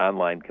to have an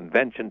online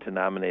convention to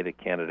nominate a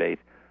candidate.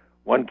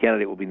 One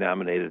candidate will be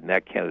nominated, and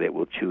that candidate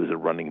will choose a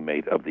running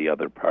mate of the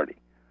other party.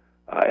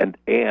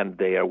 And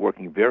they are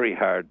working very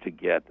hard to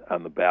get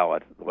on the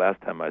ballot. The last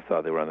time I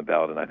saw, they were on the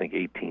ballot in, I think,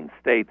 18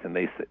 states, and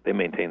they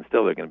maintain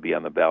still they're going to be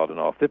on the ballot in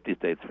all 50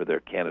 states for their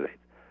candidates.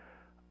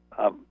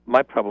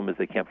 My problem is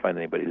they can't find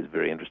anybody who's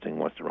very interesting and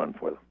wants to run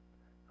for them,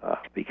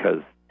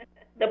 because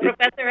the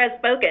professor has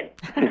spoken.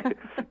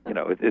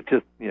 It's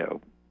just,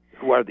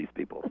 who are these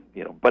people?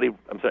 Buddy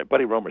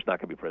Romer's not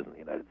going to be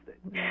president of the United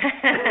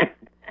States.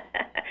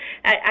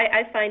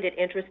 I find it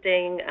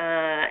interesting,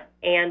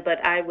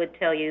 but I would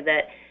tell you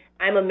that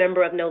I'm a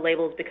member of No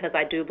Labels because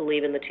I do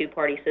believe in the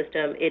 2-party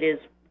system. It is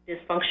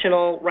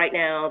dysfunctional right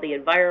now. The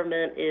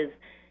environment is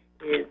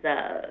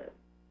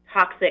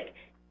toxic,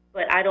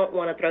 but I don't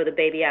want to throw the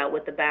baby out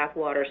with the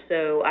bathwater.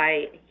 So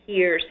I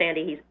here,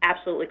 Sandy, he's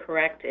absolutely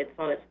correct. It's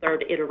on its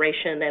third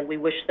iteration, and we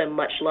wish them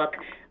much luck.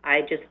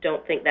 I just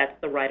don't think that's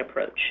the right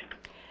approach.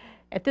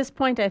 At this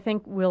point, I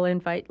think we'll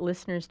invite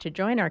listeners to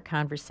join our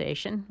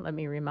conversation. Let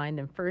me remind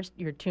them first,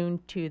 you're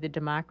tuned to the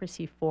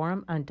Democracy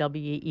Forum on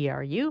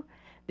WERU.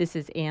 This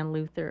is Ann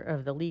Luther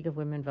of the League of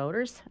Women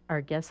Voters.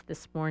 Our guests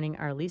this morning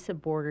are Lisa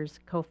Borders,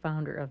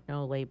 co-founder of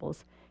No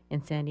Labels,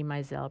 and Sandy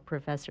Mizell,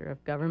 professor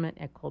of government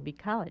at Colby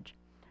College.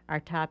 Our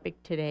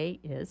topic today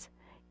is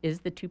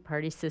the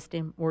two-party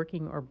system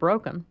working or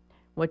broken?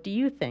 What do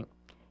you think?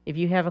 If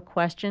you have a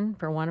question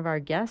for one of our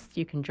guests,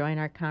 you can join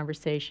our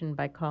conversation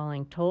by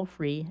calling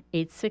toll-free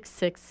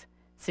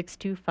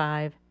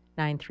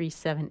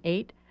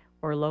 866-625-9378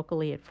 or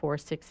locally at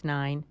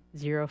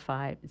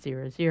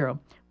 469-0500.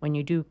 When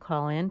you do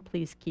call in,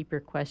 please keep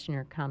your question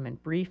or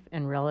comment brief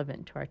and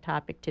relevant to our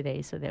topic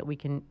today so that we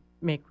can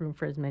make room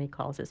for as many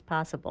calls as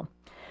possible.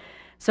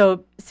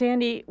 So,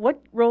 Sandy,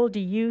 what role do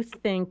you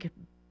think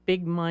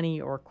big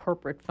money or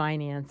corporate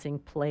financing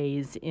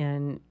plays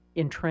in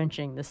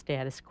entrenching the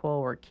status quo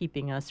or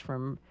keeping us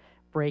from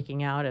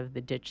breaking out of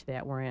the ditch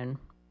that we're in?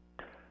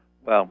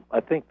 Well, I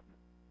think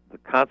the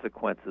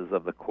consequences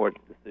of the court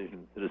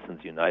decision, Citizens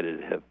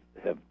United, have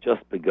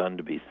just begun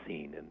to be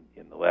seen in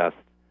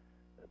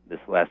this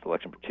last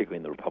election, particularly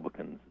in the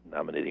Republicans'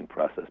 nominating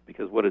process,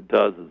 because what it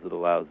does is it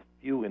allows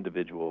few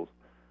individuals,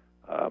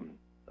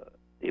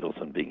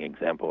 Adelson being an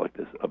example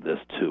of this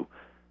to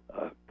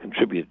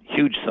contribute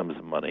huge sums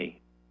of money,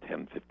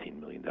 $10, $15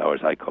 million,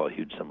 I call a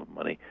huge sum of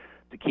money,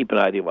 to keep an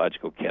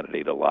ideological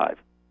candidate alive.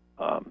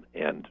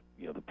 And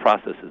the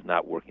process is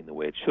not working the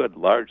way it should,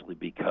 largely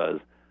because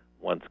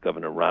once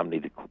Governor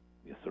Romney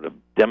sort of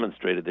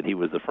demonstrated that he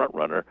was the front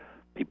runner,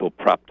 people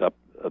propped up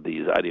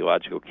these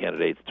ideological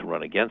candidates to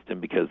run against him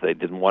because they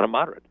didn't want a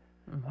moderate.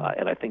 Mm-hmm.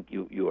 And I think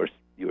you are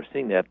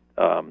seeing that.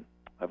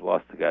 I've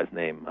lost the guy's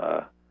name.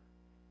 I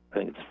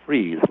think it's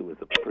Freeze, who was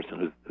the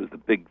person who's the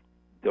big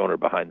donor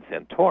behind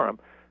Santorum,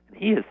 and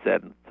he has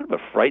said, sort of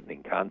a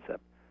frightening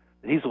concept,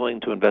 that he's willing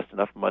to invest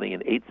enough money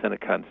in eight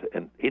Senate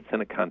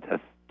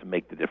contests to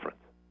make the difference.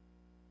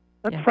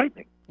 That's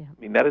frightening. Yeah.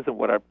 I mean, that isn't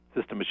what our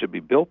system should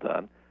be built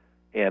on.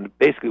 And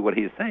basically what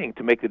he is saying,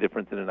 to make the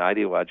difference in an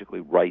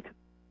ideologically right,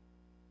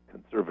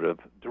 conservative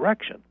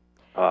direction.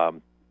 That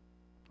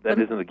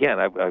isn't, again,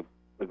 I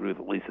agree with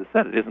what Lisa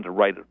said, it isn't a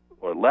right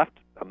or left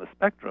on the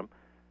spectrum.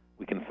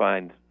 We can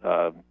find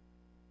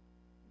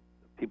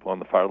people on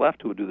the far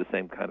left who would do the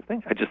same kind of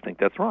thing. I just think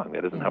that's wrong.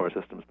 That isn't how our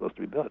system is supposed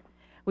to be built.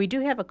 We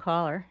do have a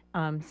caller,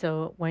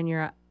 so when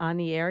you're on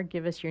the air,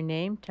 give us your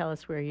name, tell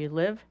us where you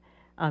live.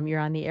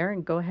 You're on the air,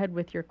 and go ahead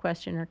with your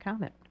question or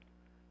comment.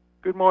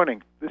 Good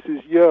morning. This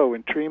is Yo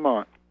in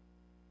Tremont.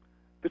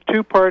 The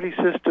two-party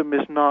system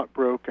is not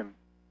broken.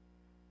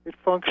 It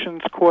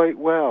functions quite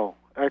well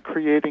at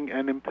creating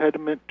an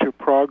impediment to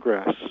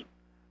progress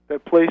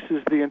that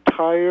places the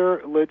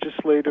entire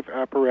legislative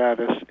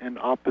apparatus in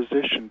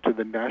opposition to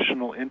the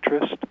national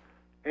interest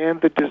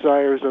and the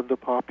desires of the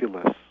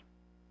populace.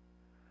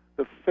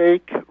 The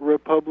fake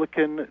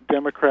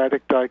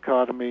Republican-Democratic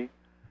dichotomy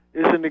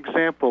is an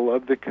example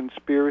of the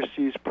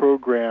conspiracy's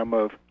program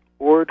of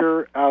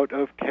order out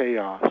of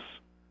chaos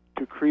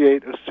to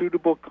create a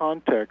suitable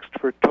context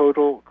for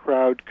total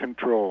crowd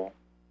control.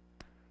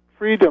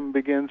 Freedom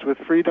begins with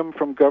freedom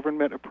from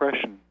government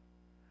oppression.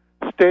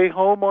 Stay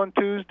home on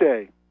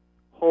Tuesday.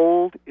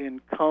 Hold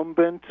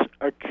incumbents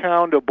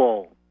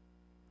accountable.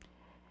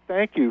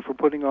 Thank you for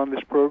putting on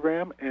this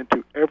program and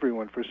to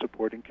everyone for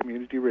supporting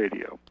community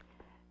radio.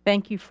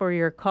 Thank you for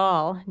your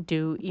call.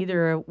 Do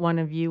either one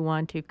of you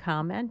want to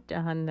comment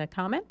on the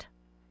comment?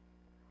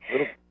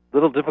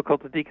 Little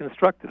difficult to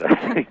deconstruct it, I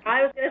think.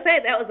 I was going to say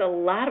that was a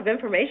lot of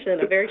information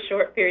in a very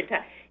short period of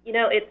time.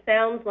 It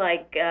sounds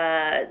like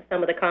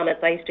some of the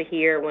comments I used to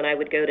hear when I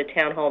would go to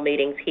town hall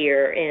meetings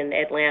here in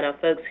Atlanta,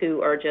 folks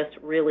who are just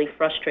really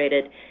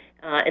frustrated.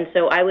 And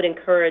so I would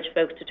encourage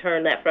folks to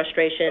turn that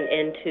frustration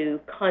into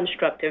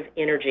constructive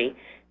energy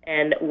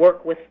and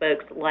work with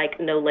folks like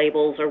No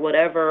Labels or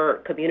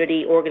whatever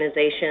community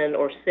organization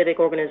or civic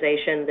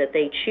organization that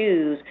they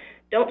choose.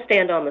 Don't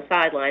stand on the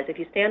sidelines. If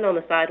you stand on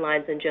the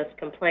sidelines and just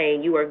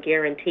complain, you are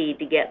guaranteed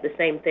to get the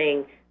same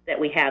thing that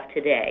we have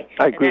today.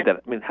 I agree with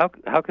that. I mean,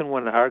 how can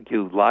one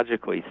argue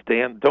logically,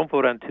 don't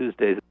vote on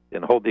Tuesdays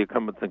and hold the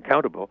incumbents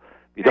accountable?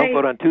 If you don't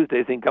vote on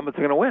Tuesdays, the incumbents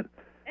are going to win.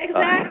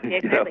 Exactly.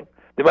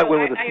 They might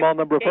win with a small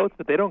number of votes,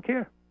 but they don't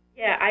care.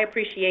 Yeah, I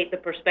appreciate the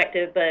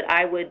perspective, but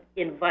I would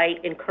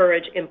invite,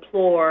 encourage,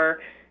 implore,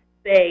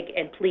 beg,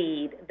 and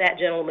plead that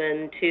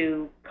gentleman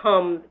to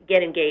come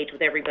get engaged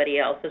with everybody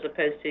else as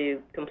opposed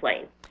to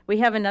complain. We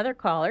have another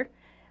caller.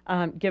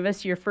 Give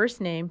us your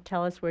first name,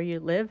 tell us where you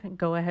live, and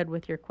go ahead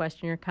with your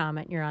question or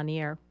comment. You're on the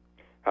air.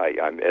 Hi,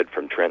 I'm Ed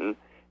from Trenton,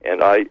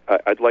 and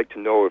I'd like to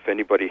know if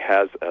anybody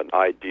has an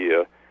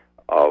idea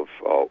of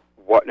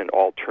what an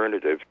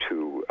alternative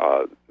to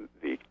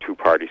the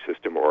two-party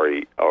system or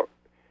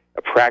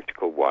a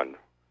practical one,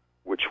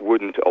 which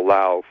wouldn't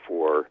allow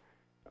for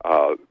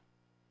a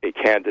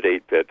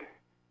candidate that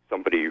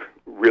somebody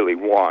really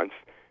wants,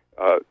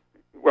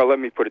 well, let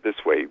me put it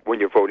this way. When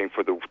you're voting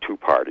for the two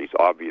parties,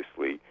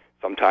 obviously,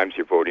 sometimes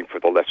you're voting for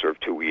the lesser of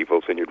two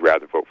evils and you'd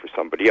rather vote for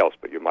somebody else,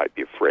 but you might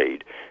be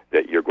afraid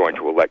that you're going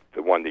to elect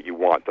the one that you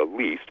want the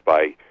least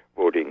by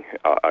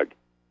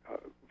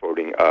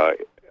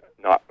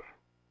not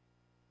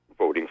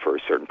voting for a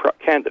certain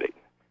candidate.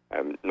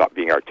 I'm not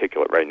being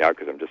articulate right now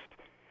because I'm just,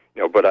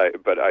 but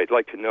I'd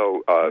like to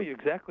know. No, you're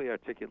exactly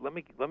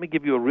articulate. Let me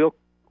give you a real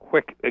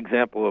quick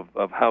example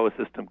of how a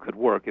system could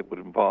work. It would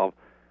involve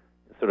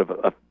sort of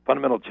a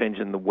fundamental change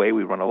in the way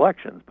we run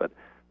elections, but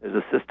there's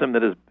a system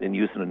that is in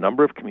use in a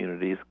number of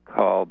communities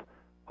called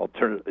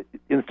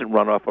instant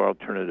runoff or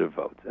alternative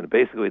votes. And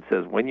basically it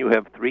says when you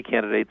have 3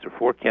 candidates or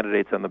 4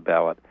 candidates on the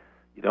ballot,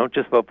 you don't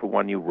just vote for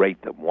one, you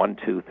rate them 1,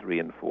 2, 3,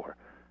 and 4.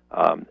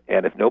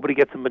 And if nobody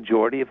gets a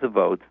majority of the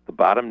votes, the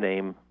bottom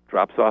name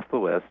drops off the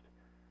list,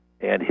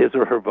 and his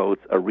or her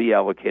votes are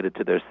reallocated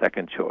to their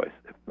second choice.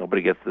 If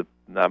nobody gets the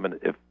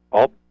if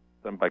all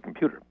done by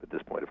computer at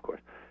this point, of course.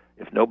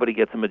 If nobody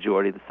gets a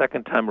majority, the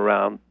second time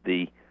around,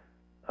 the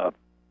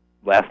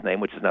last name,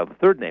 which is now the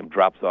third name,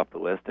 drops off the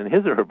list, and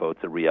his or her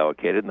votes are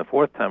reallocated. And the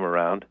fourth time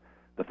around,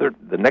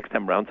 the next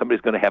time around,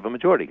 somebody's going to have a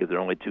majority because there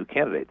are only 2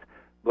 candidates.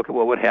 Look at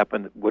what would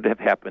have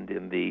happened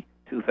in the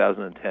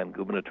 2010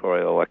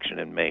 gubernatorial election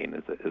in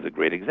Maine is a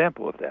great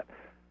example of that.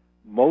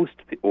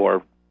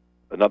 Or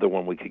another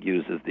one we could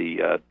use is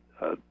the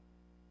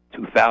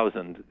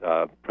 2000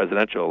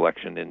 presidential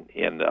election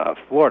in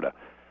Florida.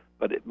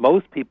 But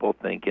most people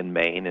think in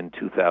Maine in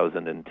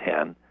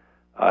 2010,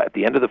 at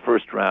the end of the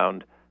first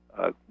round,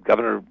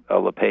 Governor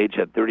LePage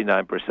had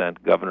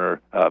 39%,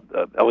 Governor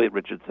Elliot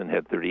Richardson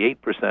had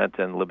 38%,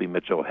 and Libby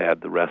Mitchell had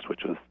the rest,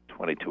 which was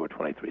 22 or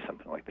 23,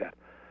 something like that.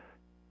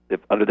 If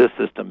under this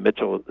system,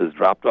 Mitchell is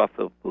dropped off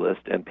the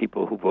list, and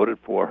people who voted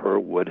for her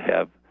would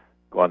have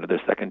gone to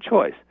their second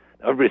choice.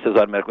 Now, everybody says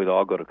automatically they'll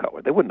all go to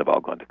Cutler. They wouldn't have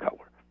all gone to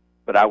Cutler.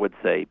 But I would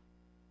say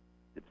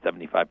if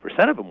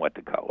 75% of them went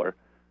to Cutler,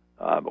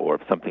 or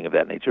something of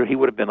that nature, he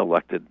would have been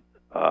elected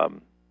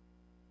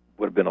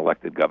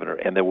governor,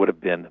 and there would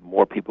have been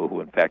more people who,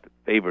 in fact,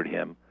 favored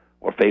him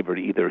or favored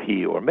either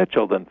he or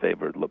Mitchell than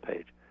favored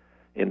LePage.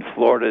 In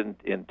Florida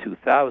in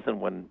 2000,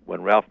 when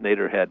Ralph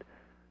Nader had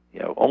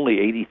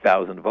only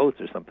 80,000 votes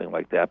or something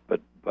like that,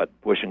 but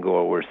Bush and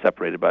Gore were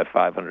separated by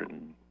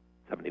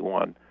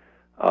 571.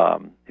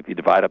 If you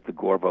divide up the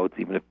Gore votes,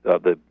 even if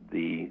the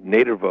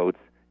Nader votes,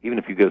 even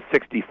if you go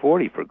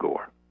 60-40 for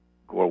Gore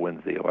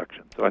wins the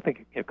election. So I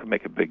think it could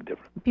make a big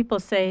difference. People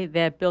say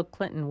that Bill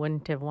Clinton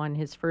wouldn't have won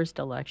his first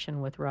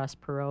election with Ross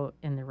Perot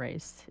in the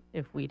race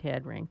if we'd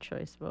had ranked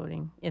choice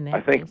voting in that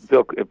race. I think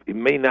Bill he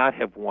may not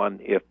have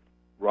won if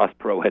Ross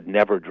Perot had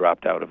never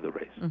dropped out of the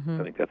race. Mm-hmm.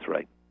 I think that's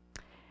right.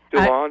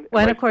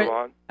 Of course,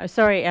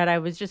 sorry, Ed, I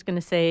was just going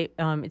to say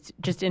it's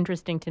just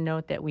interesting to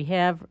note that we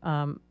have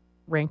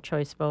ranked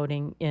choice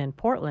voting in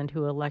Portland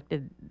who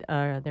elected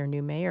their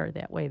new mayor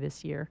that way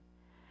this year.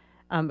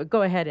 But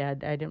go ahead,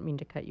 Ed. I didn't mean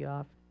to cut you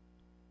off.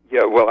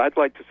 Yeah, well, I'd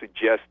like to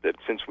suggest that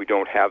since we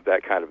don't have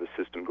that kind of a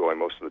system going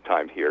most of the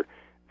time here,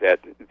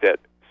 that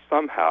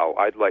somehow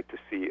I'd like to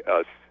see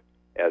us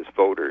as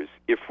voters,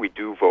 if we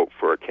do vote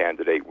for a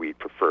candidate we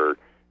prefer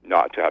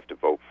not to have to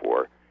vote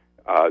for,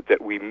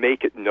 that we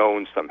make it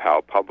known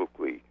somehow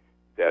publicly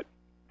that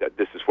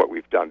this is what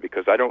we've done,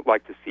 because I don't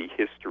like to see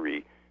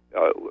history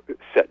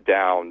set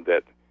down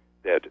that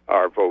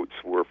our votes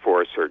were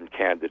for a certain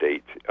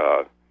candidate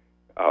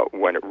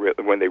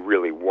when they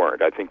really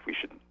weren't. I think we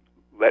should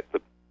let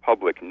the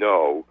public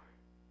know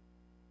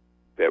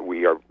that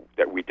we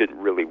didn't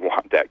really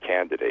want that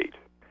candidate.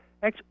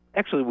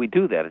 Actually, we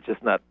do that. It's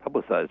just not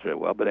publicized very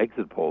well. But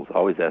exit polls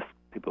always ask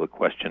people a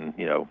question.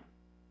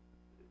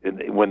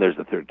 When there's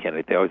a third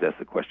candidate, they always ask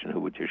the question, "Who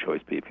would your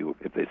choice be?"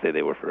 If they say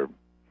they were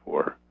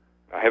for.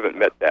 I haven't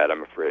met that,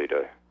 I'm afraid.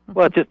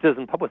 Well, it just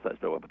doesn't publicize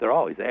very well, but they're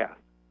always asked.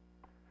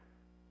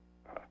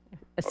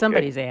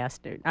 Somebody's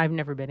asked. I've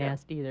never been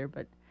asked either,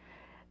 but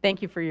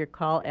thank you for your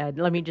call, Ed.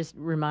 Let me just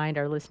remind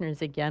our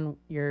listeners again,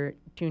 you're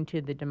tuned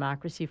to the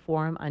Democracy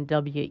Forum on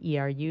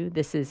WERU.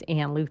 This is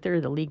Ann Luther,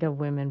 the League of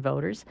Women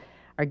Voters.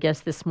 Our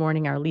guests this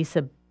morning are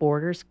Lisa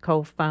Borders,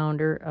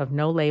 co-founder of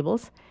No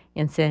Labels,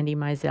 and Sandy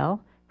Mizell,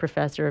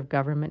 professor of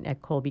government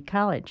at Colby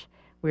College.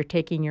 We're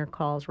taking your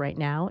calls right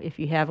now. If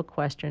you have a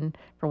question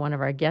for one of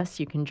our guests,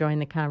 you can join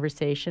the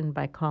conversation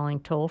by calling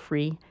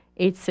toll-free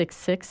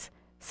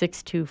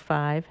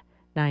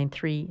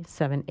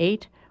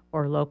 866-625-9378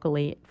 or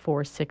locally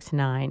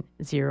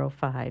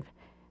 469-0500.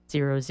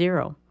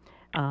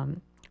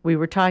 We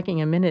were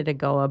talking a minute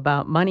ago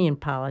about money in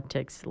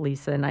politics,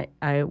 Lisa, and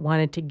I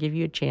wanted to give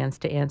you a chance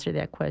to answer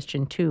that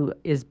question too.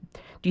 Do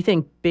you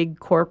think big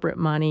corporate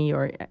money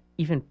or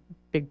even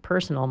big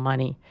personal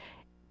money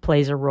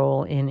plays a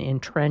role in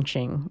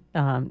entrenching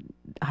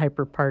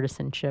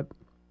hyper-partisanship?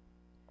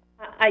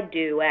 I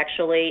do,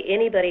 actually.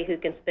 Anybody who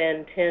can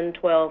spend $10,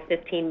 $12,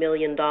 $15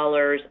 million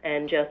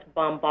and just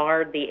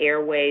bombard the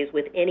airways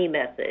with any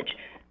message,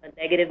 a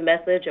negative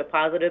message, a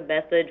positive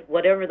message,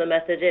 whatever the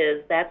message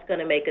is, that's going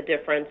to make a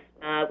difference.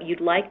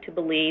 You'd like to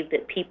believe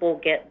that people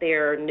get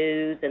their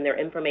news and their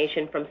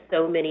information from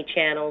so many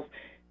channels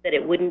that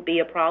it wouldn't be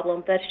a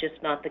problem. That's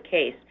just not the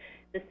case.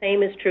 The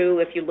same is true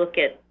if you look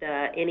at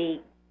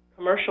any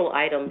commercial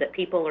item that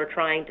people are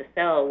trying to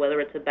sell, whether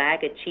it's a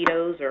bag of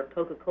Cheetos or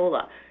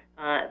Coca-Cola.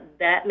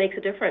 That makes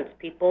a difference.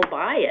 People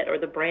buy it, or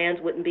the brands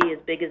wouldn't be as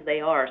big as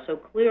they are. So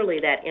clearly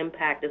that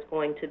impact is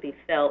going to be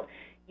felt.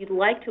 You'd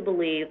like to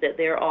believe that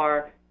there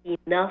are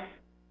enough,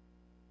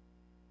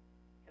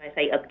 can I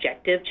say,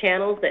 objective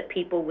channels that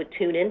people would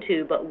tune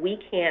into, but we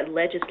can't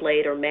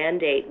legislate or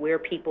mandate where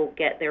people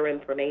get their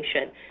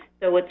information.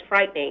 So it's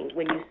frightening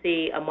when you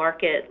see a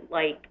market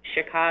like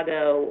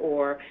Chicago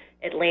or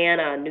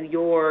Atlanta, New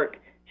York,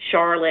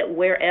 Charlotte,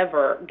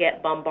 wherever,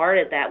 get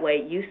bombarded that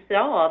way. You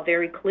saw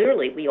very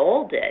clearly, we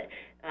all did,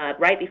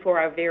 right before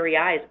our very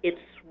eyes, it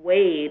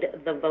swayed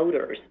the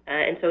voters.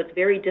 And so it's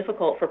very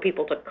difficult for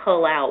people to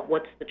cull out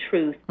what's the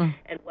truth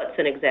and what's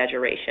an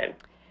exaggeration.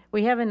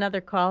 We have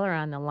another caller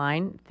on the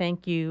line.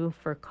 Thank you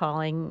for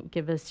calling.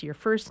 Give us your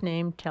first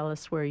name. Tell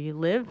us where you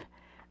live.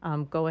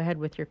 Go ahead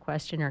with your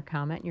question or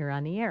comment. You're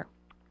on the air.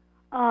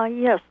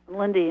 Yes,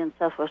 Lindy in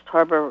Southwest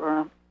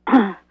Harbor.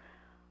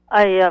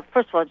 I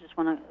first of all, just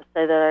want to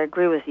say that I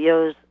agree with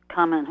Yo's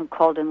comment who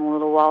called in a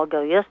little while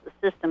ago. Yes, the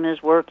system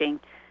is working.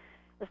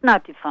 It's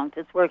not defunct.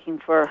 It's working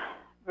for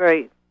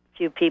very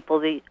few people,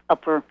 the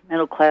upper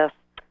middle class,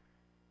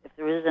 if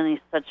there is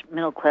any such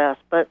middle class.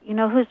 But, you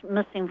know, who's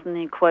missing from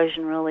the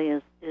equation really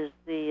is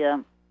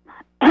the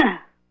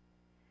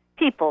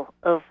people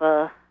of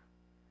the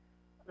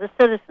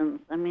citizens.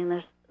 I mean,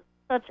 there's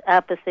such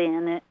apathy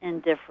and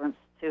indifference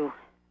to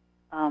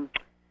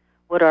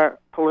what our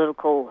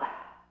political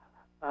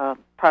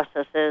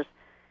process is.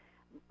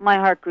 My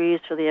heart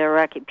grieves for the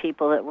Iraqi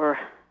people that were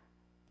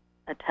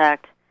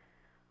attacked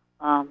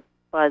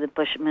by the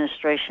Bush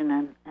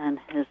administration and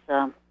his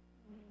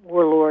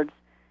warlords.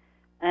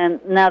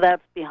 And now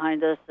that's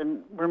behind us,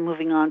 and we're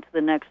moving on to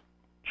the next,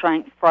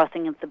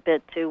 frothing at the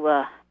bit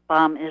to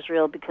bomb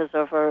Israel because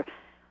of our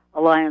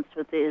alliance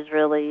with the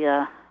Israeli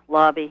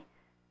lobby.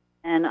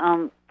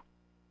 And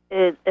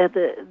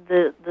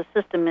the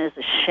system is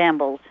a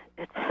shambles.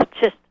 It's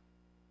just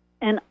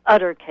in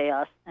utter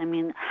chaos. I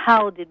mean,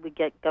 how did we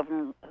get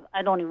Governor?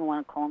 I don't even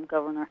want to call him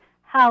governor.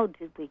 How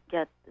did we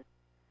get this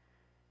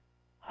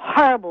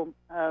horrible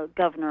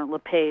Governor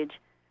LePage?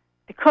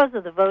 Because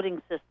of the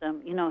voting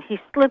system, you know, he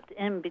slipped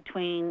in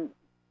between.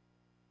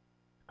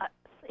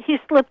 He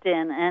slipped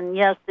in, and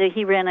yes,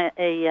 he ran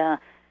a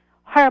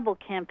horrible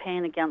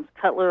campaign against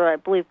Cutler. I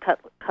believe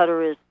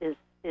Cutler is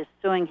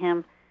suing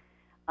him.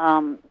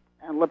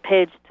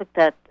 LePage took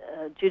that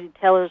Judy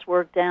Taylor's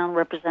work down,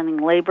 representing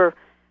labor,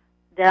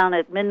 down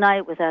at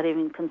midnight without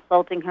even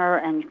consulting her,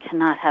 and you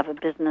cannot have a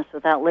business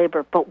without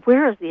labor. But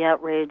where is the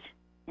outrage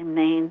in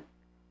Maine?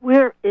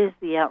 Where is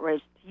the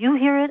outrage? Do you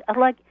hear it?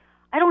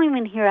 I don't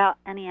even hear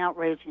any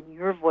outrage in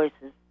your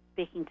voices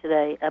speaking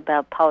today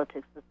about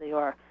politics as they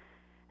are.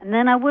 And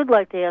then I would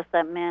like to ask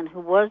that man who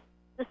was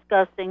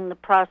discussing the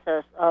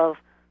process of,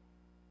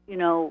 you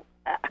know,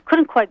 I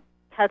couldn't quite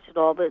catch it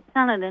all, but it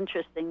sounded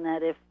interesting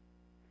that if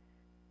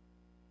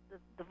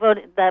the vote,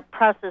 that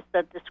process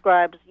that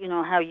describes, you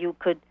know, how you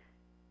could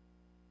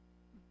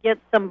get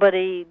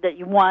somebody that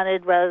you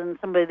wanted rather than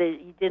somebody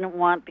that you didn't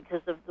want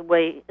because of the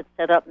way it's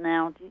set up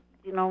now. Do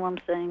you know what I'm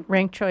saying?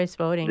 Ranked choice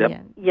voting. Yep.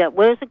 Yeah. Yeah.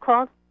 What is it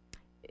called?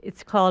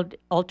 It's called,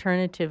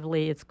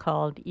 alternatively, it's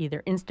called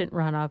either instant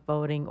runoff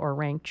voting or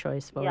ranked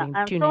choice voting.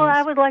 Yeah, Two so names.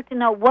 I would like to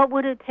know, what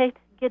would it take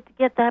to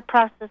get that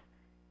process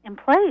in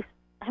place?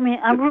 I mean,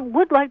 I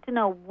would like to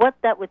know what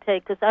that would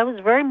take, because I was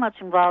very much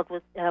involved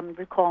with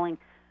recalling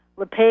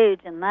LePage,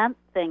 and that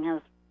thing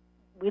has,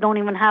 we don't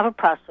even have a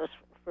process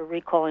for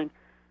recalling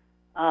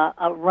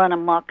a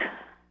run-amok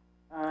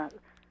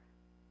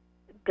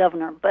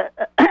governor. But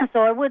so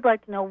I would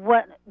like to know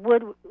what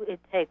would it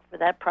take for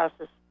that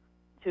process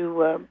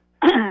to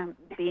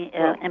be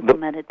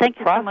implemented. Thank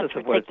you so much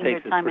for taking your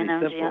time and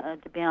energy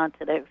to be on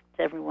today,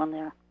 to everyone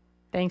there.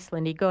 Thanks,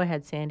 Lindy. Go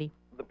ahead, Sandy.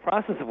 The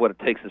process of what it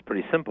takes is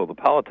pretty simple. The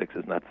politics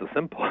is not so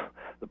simple.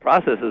 The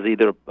process is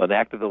either an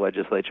act of the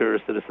legislature or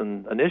a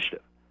citizen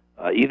initiative.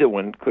 Either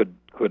one could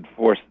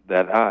force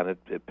that on.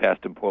 It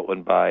passed in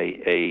Portland by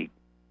an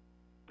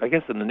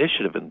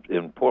initiative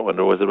in Portland,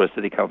 or was it a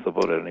city council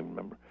vote? I don't even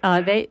remember.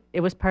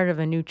 It was part of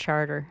a new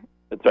charter.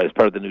 That's right. It's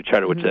part of the new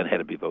charter, which then had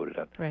to be voted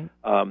on. Right.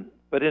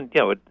 But in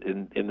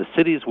the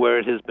cities where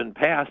it has been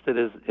passed, it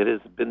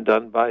has been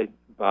done by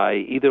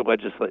either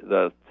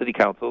the city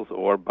councils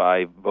or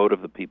by vote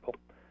of the people.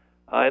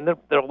 And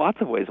there are lots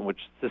of ways in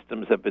which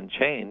systems have been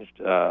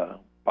changed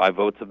by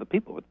votes of the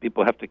people. But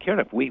people have to care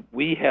enough.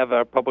 We have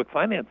our public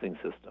financing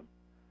system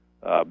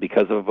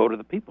because of a vote of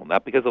the people,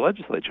 not because the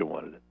legislature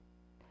wanted it.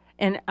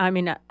 And I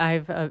mean,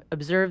 I've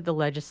observed the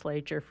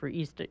legislature for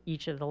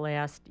each of the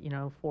last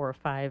 4 or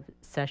 5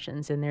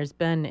 sessions, and there's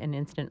been an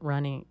instant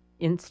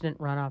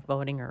runoff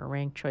voting or a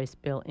ranked choice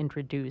bill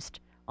introduced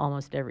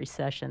almost every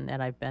session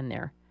that I've been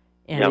there,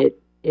 and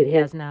it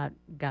has not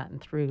gotten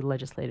through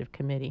legislative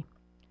committee.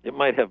 It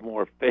might have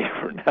more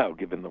favor now,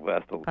 given the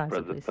last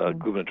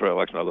gubernatorial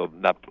election, although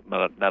not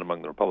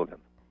among the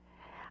Republicans.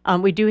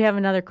 We do have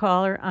another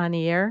caller on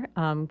the air.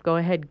 Go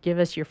ahead, give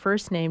us your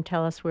first name,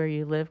 tell us where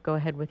you live. Go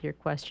ahead with your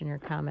question or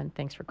comment.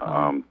 Thanks for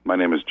calling. My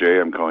name is Jay.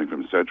 I'm calling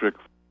from Sedgwick.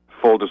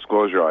 Full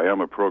disclosure, I am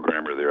a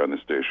programmer there on the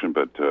station,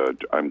 but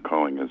I'm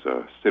calling as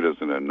a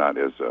citizen and not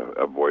as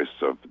a voice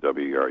of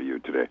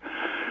WERU today.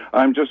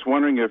 I'm just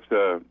wondering if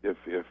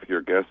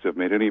your guests have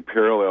made any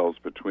parallels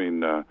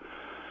between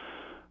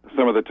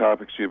some of the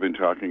topics you've been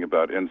talking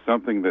about and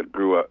something that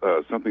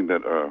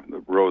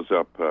rose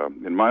up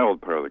in my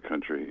old part of the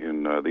country,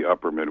 in the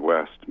upper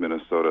Midwest,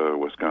 Minnesota,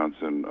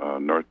 Wisconsin,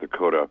 North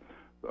Dakota,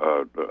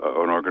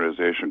 an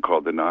organization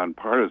called the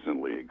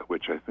Nonpartisan League,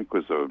 which I think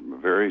was a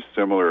very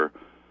similar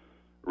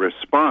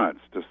response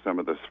to some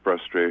of the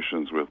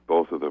frustrations with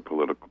both of the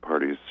political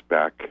parties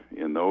back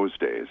in those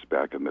days,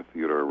 back in the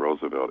Theodore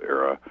Roosevelt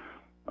era.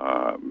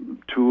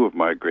 Two of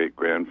my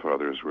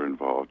great-grandfathers were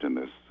involved in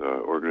this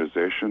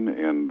organization,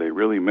 and they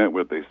really meant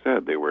what they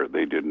said.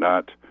 They did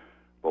not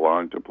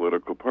belong to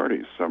political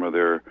parties. Some of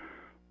their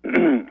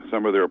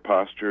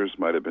postures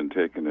might have been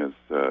taken as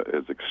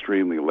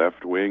extremely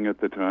left-wing at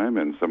the time,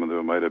 and some of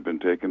them might have been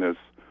taken as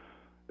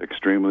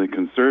extremely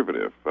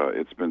conservative.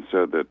 It's been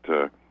said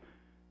that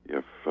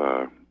if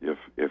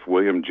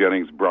William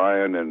Jennings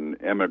Bryan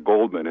and Emma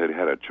Goldman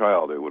had a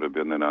child, it would have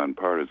been the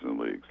Nonpartisan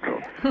League. So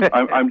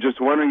I'm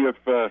just wondering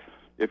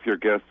if your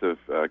guests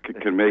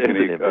can make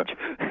any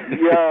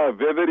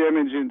vivid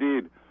image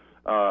indeed.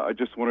 I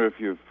just wonder if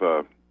you've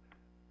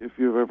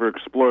ever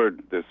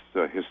explored this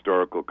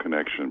historical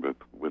connection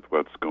with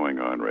what's going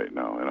on right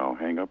now. And I'll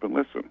hang up and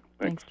listen.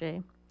 Thanks,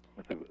 Jay.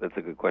 That's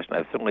a good question.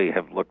 I certainly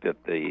have looked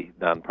at the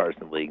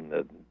Nonpartisan League,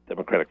 the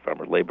Democratic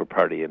Farmer Labor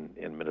Party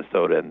in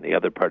Minnesota, and the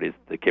other parties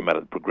that came out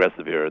of the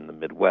progressive era in the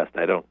Midwest.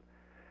 I'm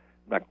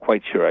not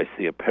quite sure I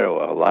see a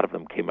parallel. A lot of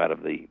them came out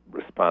of the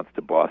response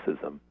to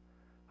bossism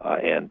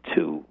and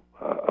to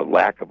a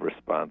lack of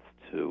response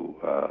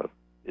to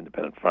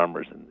independent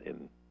farmers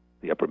in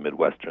the upper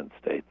Midwestern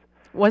states.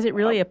 Was it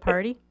really a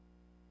party?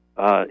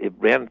 It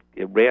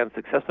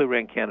successfully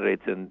ran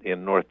candidates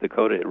in North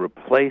Dakota. It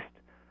replaced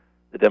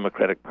the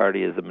Democratic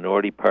Party as a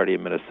minority party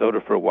in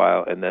Minnesota for a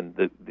while, and then,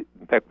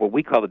 in fact, what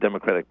we call the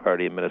Democratic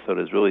Party in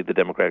Minnesota is really the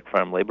Democratic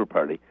Farm Labor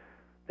Party.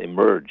 They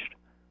merged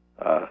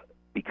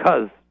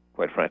because,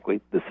 quite frankly,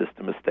 the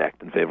system is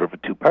stacked in favor of a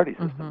two-party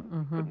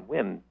system. Couldn't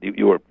win.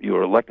 You were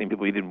electing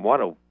people you didn't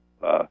want to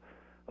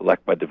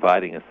elect by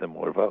dividing a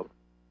similar vote.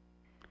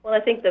 Well, I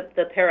think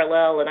the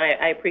parallel, and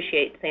I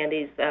appreciate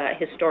Sandy's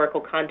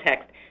historical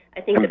context. I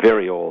think I'm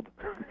very old.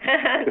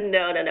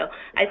 No.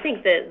 I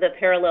think that the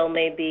parallel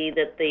may be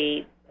that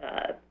the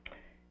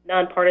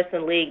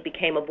Nonpartisan League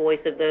became a voice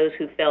of those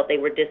who felt they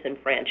were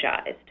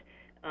disenfranchised.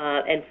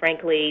 And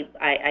frankly,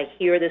 I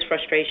hear this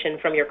frustration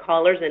from your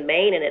callers in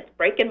Maine, and it's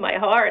breaking my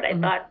heart. I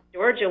thought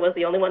Georgia was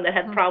the only one that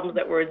had problems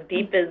that were as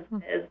deep as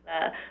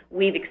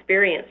we've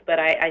experienced, but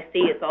I see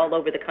it's all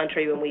over the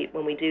country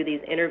when we do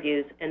these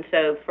interviews. And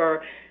so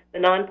for the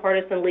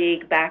Nonpartisan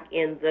League back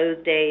in those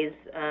days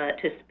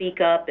to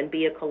speak up and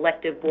be a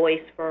collective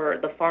voice for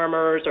the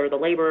farmers or the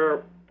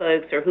labor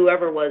folks or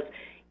whoever was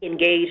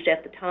engaged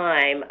at the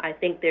time, I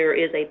think there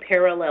is a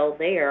parallel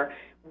there.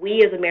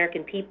 We as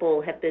American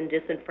people have been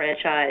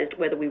disenfranchised,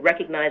 whether we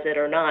recognize it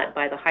or not,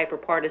 by the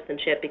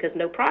hyperpartisanship because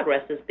no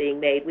progress is being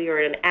made. We are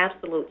at an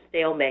absolute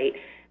stalemate,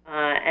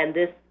 and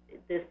this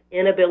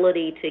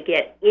inability to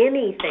get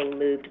anything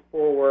moved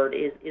forward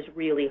is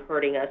really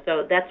hurting us.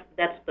 So that's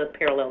the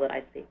parallel that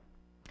I see.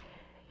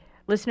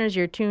 Listeners,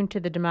 you're tuned to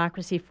the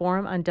Democracy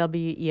Forum on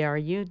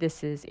WERU.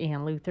 This is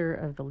Ann Luther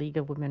of the League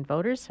of Women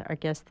Voters. Our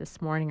guests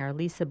this morning are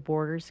Lisa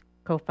Borders,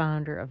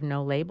 co-founder of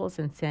No Labels,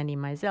 and Sandy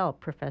Mizell,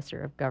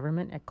 professor of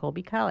government at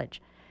Colby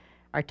College.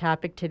 Our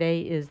topic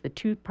today is the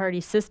two-party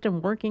system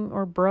working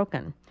or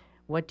broken.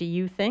 What do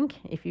you think?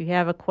 If you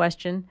have a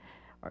question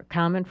or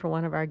comment for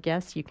one of our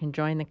guests, you can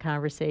join the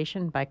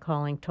conversation by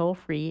calling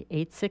toll-free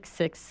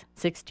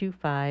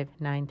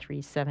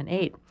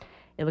 866-625-9378.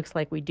 It looks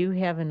like we do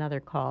have another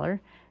caller.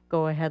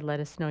 Go ahead, let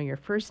us know your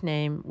first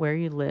name, where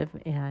you live,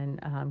 and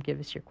give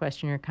us your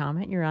question or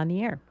comment. You're on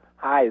the air.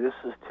 Hi, this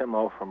is Tim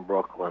O. from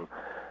Brooklyn.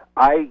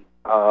 The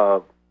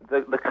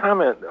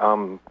comment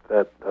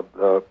that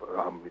the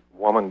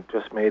woman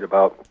just made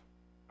about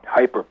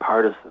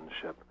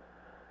hyperpartisanship,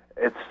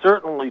 it's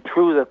certainly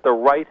true that the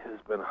right has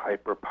been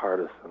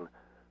hyperpartisan.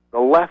 The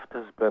left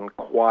has been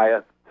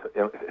quiet.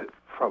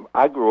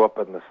 I grew up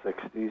in the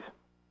 60s,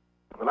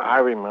 and I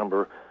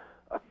remember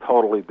a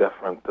totally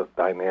different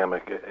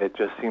dynamic. It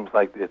just seems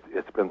like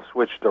it's been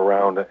switched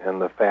around,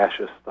 and the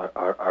fascists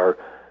are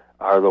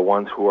the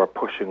ones who are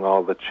pushing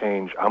all the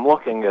change. I'm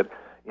looking at,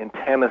 in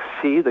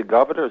Tennessee, the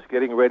governor is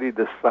getting ready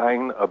to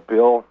sign a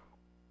bill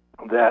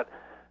that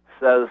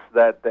says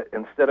that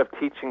instead of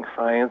teaching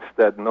science,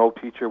 that no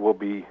teacher will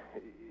be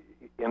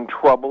in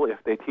trouble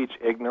if they teach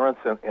ignorance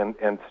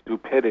and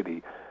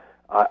stupidity,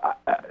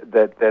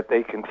 that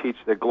they can teach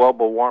that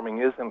global warming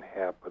isn't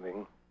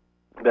happening,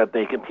 that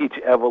they can teach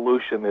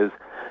evolution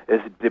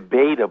is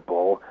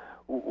debatable.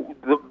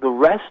 The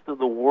rest of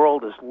the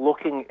world is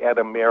looking at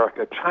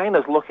America.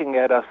 China's looking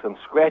at us and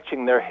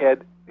scratching their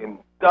head in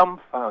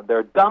dumbfounded.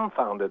 They're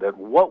dumbfounded at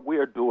what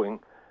we're doing.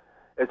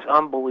 It's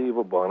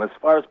unbelievable. And as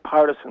far as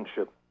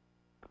partisanship,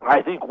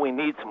 I think we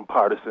need some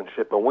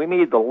partisanship, and we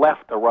need the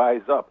left to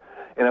rise up.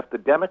 And if the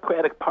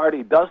Democratic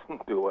Party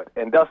doesn't do it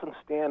and doesn't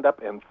stand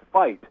up and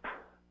fight,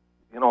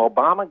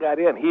 Obama got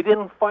in. He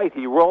didn't fight.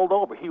 He rolled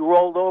over. He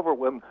rolled over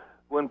when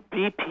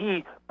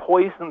BP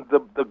poisoned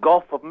the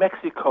Gulf of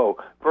Mexico,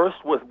 first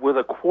with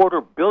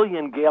 250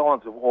 million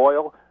gallons of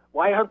oil.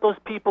 Why aren't those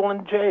people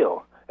in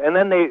jail? And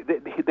then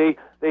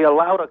they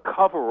allowed a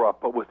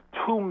cover-up with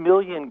 2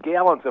 million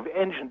gallons of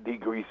engine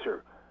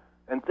degreaser.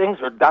 And things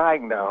are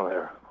dying down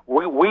there.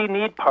 We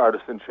need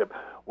partisanship.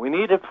 We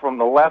need it from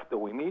the left,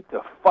 and we need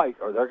to fight,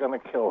 or they're going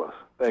to kill us.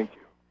 Thank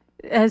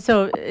you.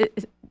 So,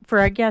 for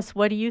our guests,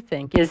 what do you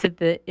think? Is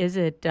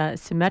it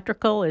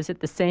symmetrical? Is it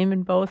the same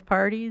in both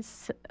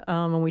parties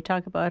when we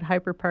talk about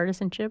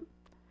hyperpartisanship?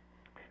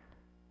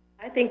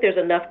 I think there's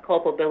enough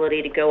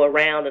culpability to go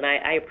around, and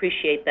I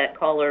appreciate that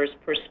caller's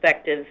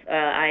perspective.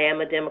 I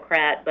am a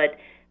Democrat, but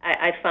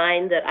I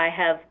find that I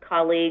have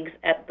colleagues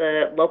at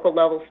the local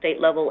level, state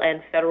level,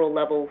 and federal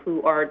level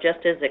who are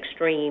just as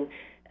extreme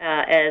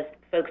as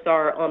folks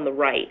are on the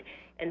right.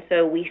 And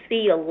so we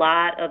see a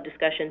lot of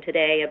discussion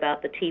today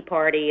about the Tea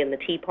Party and the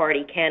Tea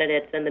Party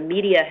candidates, and the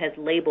media has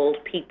labeled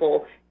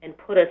people and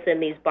put us in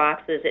these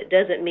boxes. It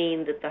doesn't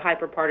mean that the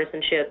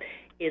hyperpartisanship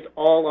is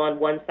all on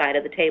one side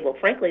of the table.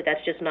 Frankly,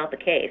 that's just not the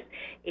case.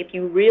 If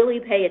you really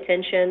pay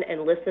attention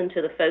and listen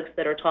to the folks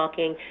that are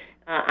talking,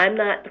 I'm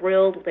not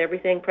thrilled with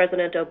everything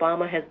President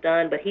Obama has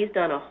done, but he's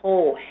done a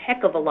whole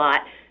heck of a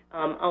lot.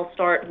 I'll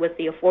start with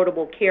the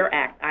Affordable Care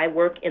Act. I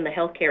work in the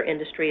healthcare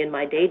industry in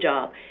my day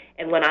job,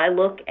 and when I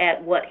look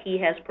at what he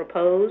has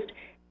proposed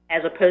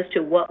as opposed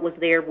to what was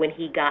there when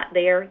he got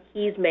there,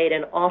 he's made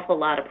an awful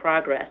lot of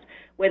progress.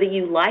 Whether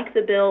you like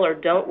the bill or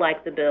don't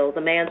like the bill,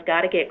 the man's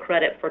got to get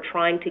credit for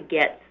trying to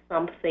get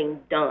something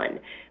done.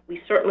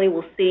 We certainly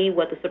will see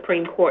what the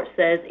Supreme Court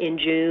says in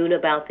June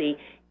about the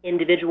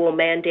individual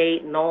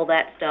mandate and all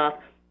that stuff.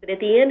 But at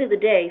the end of the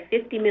day,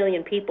 50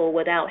 million people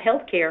without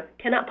health care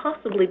cannot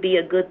possibly be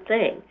a good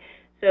thing.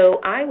 So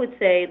I would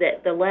say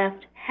that the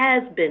left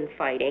has been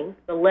fighting.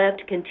 The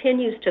left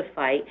continues to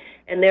fight.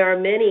 And there are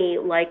many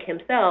like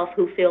himself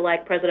who feel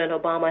like President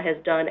Obama has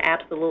done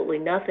absolutely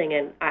nothing.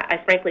 And I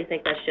frankly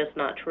think that's just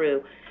not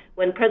true.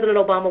 When President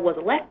Obama was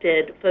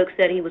elected, folks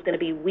said he was going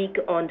to be weak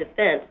on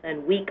defense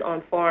and weak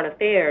on foreign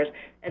affairs.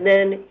 And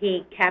then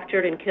he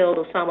captured and killed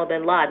Osama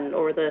bin Laden,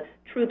 or the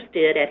troops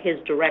did at his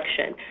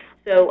direction.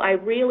 So I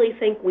really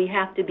think we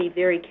have to be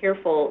very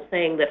careful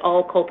saying that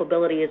all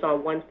culpability is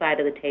on one side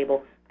of the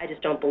table. I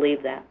just don't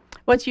believe that.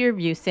 What's your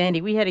view,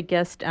 Sandy? We had a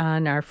guest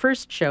on our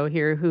first show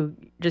here who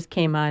just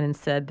came on and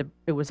said that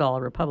it was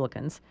all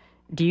Republicans.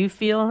 Do you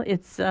feel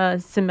it's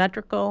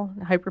symmetrical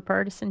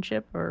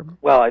hyperpartisanship, or?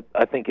 Well,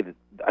 I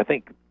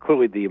think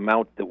clearly the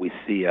amount that we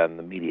see on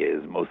the media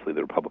is mostly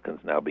the Republicans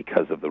now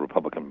because of the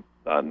Republican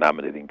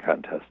nominating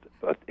contest,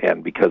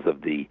 and because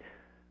of the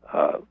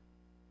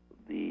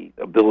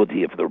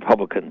ability of the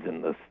Republicans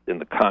in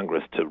the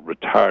Congress to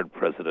retard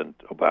President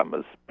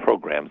Obama's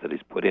programs that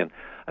he's put in.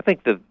 I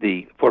think that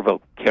the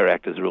Affordable Care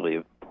Act is a really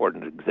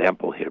important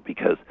example here,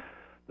 because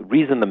the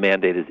reason the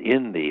mandate is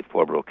in the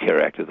Affordable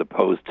Care Act as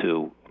opposed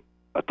to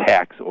a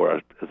tax or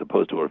as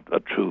opposed to a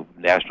true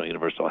national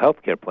universal health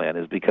care plan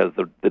is because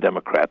the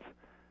Democrats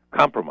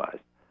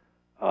compromised.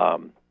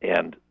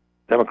 And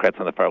Democrats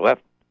on the far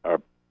left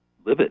are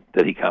livid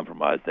that he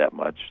compromised that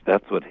much.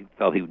 That's what he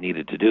felt he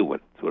needed to do.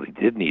 What he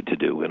did need to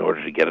do in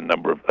order to get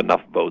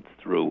enough votes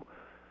through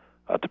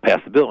to pass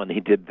the bill, and he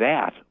did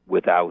that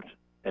without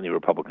any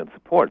Republican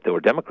support. There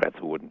were Democrats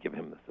who wouldn't give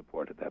him the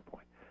support at that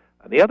point.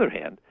 On the other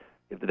hand,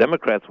 if the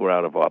Democrats were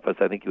out of office,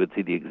 I think you would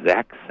see the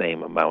exact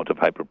same amount of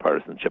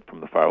hyperpartisanship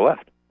from the far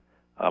left.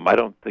 I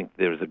don't think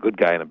there's a good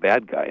guy and a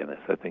bad guy in this.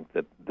 I think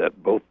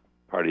that both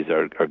parties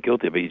are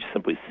guilty of it. You just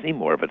simply see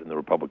more of it in the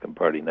Republican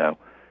Party now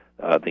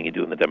than you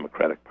do in the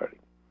Democratic Party.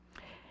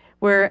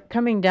 We're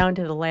coming down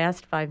to the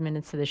last 5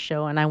 minutes of the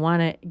show, and I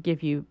want to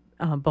give you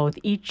both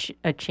each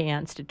a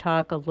chance to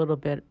talk a little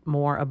bit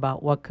more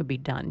about what could be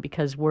done,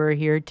 because we're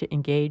here to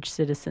engage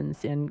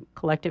citizens in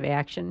collective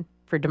action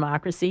for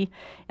democracy,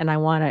 and I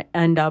want to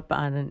end up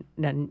on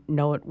a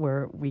note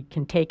where we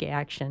can take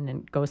action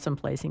and go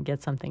someplace and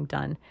get something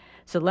done.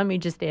 So let me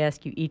just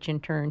ask you each in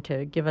turn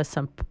to give us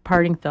some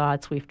parting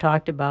thoughts. We've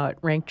talked about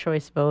ranked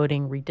choice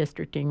voting,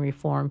 redistricting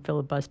reform,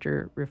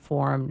 filibuster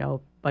reform,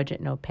 no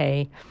budget, no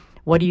pay.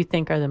 What do you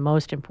think are the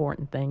most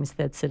important things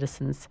that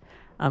citizens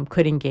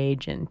could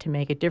engage in to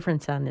make a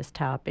difference on this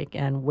topic,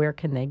 and where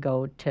can they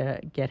go to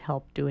get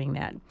help doing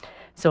that?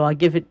 So I'll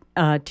give it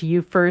to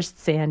you first,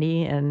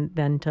 Sandy, and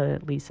then to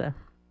Lisa.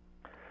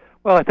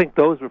 Well, I think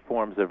those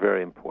reforms are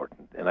very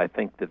important, and I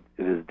think that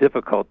it is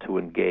difficult to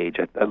engage.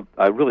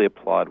 I really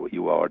applaud what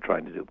you all are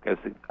trying to do, because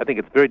I think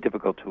it's very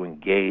difficult to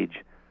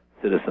engage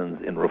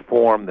citizens in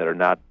reform that are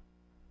not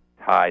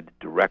tied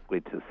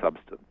directly to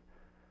substance.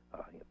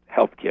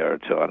 Healthcare,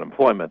 to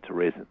unemployment,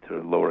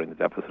 to lowering the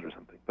deficit or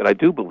something. But I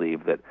do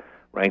believe that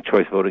ranked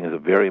choice voting is a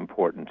very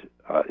important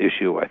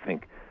issue. I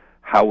think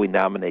how we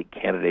nominate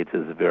candidates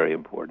is a very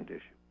important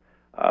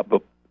issue.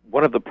 But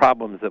one of the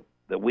problems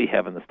that we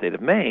have in the state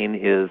of Maine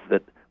is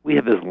that we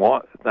have this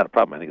long, it's not a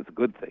problem, I think it's a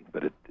good thing,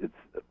 but it's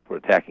for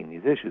attacking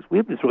these issues. We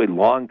have this really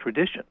long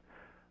tradition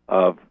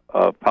of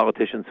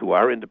politicians who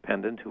are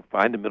independent, who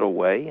find a middle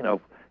way. You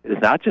know, it is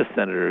not just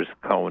Senators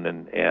Cohn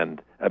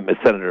and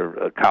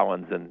Senator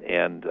Collins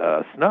and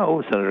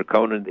Snow. Senator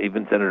Cohn and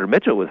even Senator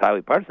Mitchell was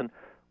highly partisan.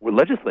 Were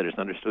legislators,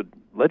 understood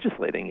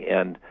legislating,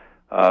 and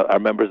our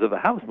members of the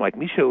House, Mike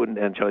Michaud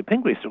and Shelley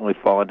Pingree, certainly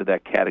fall into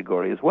that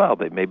category as well.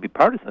 They may be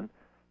partisan,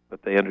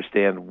 but they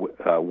understand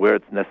where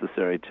it's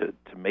necessary to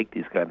make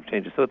these kind of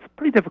changes. So it's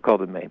pretty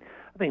difficult in Maine.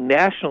 I think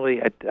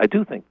nationally, I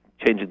do think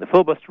changing the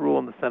filibuster rule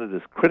in the Senate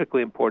is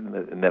critically important,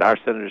 and that our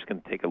senators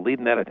can take a lead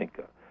in that. I think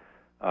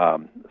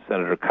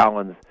Senator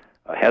Collins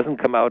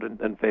hasn't come out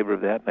in favor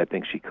of that, and I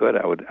think she could.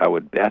 I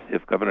would bet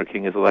if Governor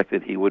King is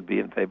elected, he would be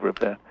in favor of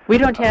that. We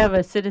don't have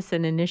a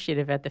citizen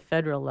initiative at the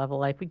federal level.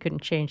 Like, we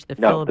couldn't change the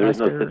filibuster. No, there is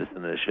no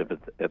citizen initiative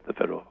at the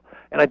federal level.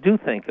 And I do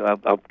think,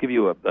 I'll give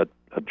you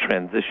a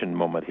transition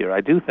moment here.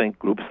 I do think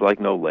groups like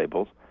No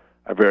Labels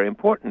are very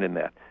important in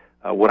that.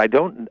 What I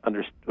don't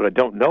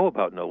know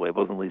about No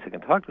Labels, and Lisa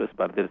can talk to us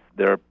about it, is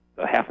there are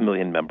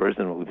 500,000 members,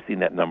 and we've seen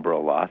that number a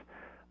lot.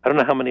 I don't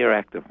know how many are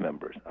active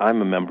members.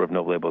 I'm a member of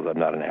No Labels. I'm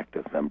not an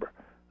active member.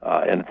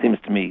 And it seems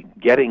to me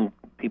getting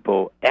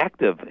people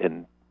active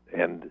and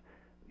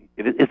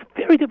it's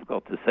very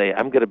difficult to say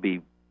I'm going to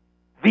be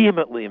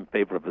vehemently in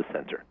favor of the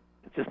center.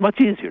 It's just much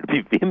easier to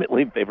be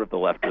vehemently in favor of the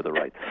left or the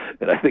right.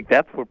 And I think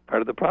that's where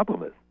part of the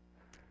problem is.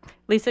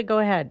 Lisa, go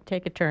ahead.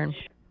 Take a turn.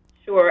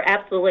 Sure,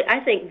 absolutely. I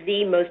think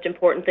the most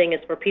important thing is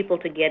for people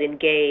to get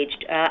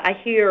engaged. I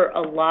hear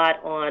a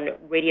lot on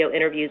radio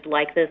interviews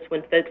like this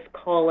when folks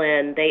call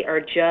in, they are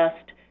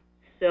just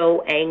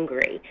so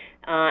angry.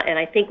 And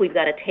I think we've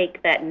got to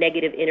take that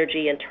negative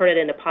energy and turn it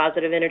into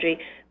positive energy.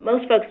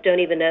 Most folks don't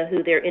even know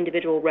who their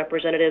individual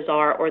representatives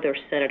are or their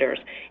senators.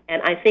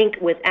 And I think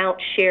without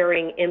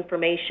sharing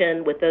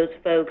information with those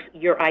folks,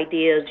 your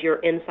ideas, your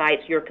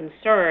insights, your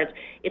concerns,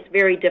 it's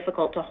very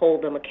difficult to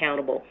hold them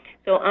accountable.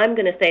 So I'm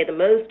going to say the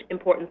most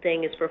important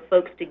thing is for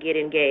folks to get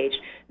engaged.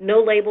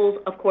 No Labels,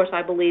 of course,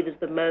 I believe is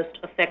the most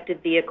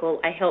effective vehicle.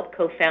 I helped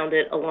co-found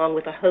it along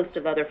with a host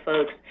of other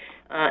folks.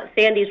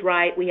 Sandy's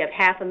right. We have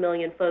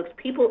 500,000 folks.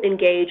 People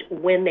engage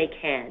when they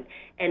can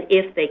and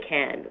if they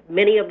can.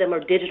 Many of them are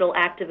digital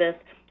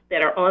activists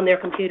that are on their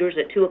computers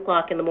at 2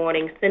 o'clock in the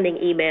morning sending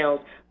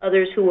emails.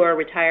 Others who are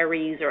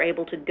retirees are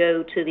able to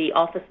go to the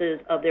offices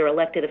of their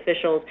elected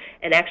officials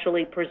and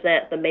actually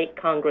present the Make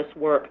Congress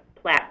Work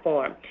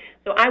platform.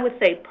 So I would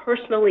say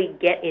personally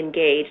get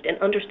engaged and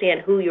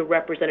understand who your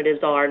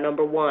representatives are,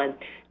 number one.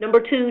 Number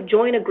two,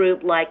 join a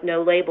group like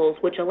No Labels,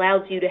 which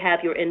allows you to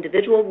have your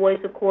individual voice,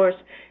 of course,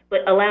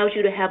 but allows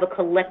you to have a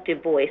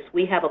collective voice.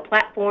 We have a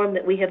platform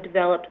that we have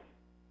developed.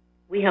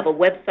 We have a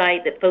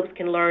website that folks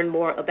can learn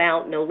more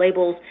about No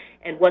Labels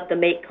and what the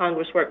Make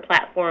Congress Work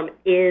platform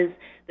is.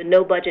 The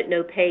No Budget,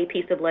 No Pay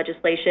piece of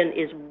legislation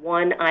is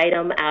one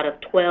item out of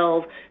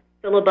 12.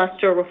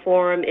 Filibuster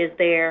reform is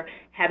there.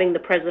 Having the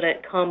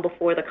president come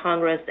before the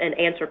Congress and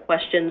answer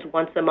questions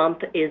once a month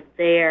is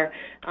there.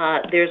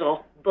 There's a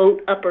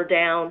vote up or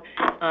down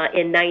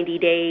in 90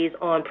 days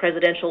on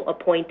presidential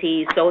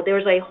appointees. So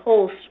there's a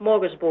whole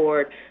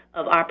smorgasbord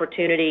of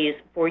opportunities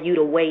for you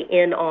to weigh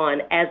in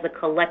on as a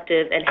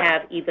collective and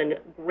have even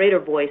greater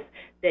voice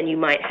than you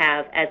might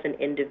have as an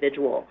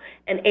individual.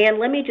 And Ann,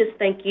 let me just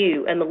thank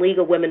you and the League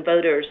of Women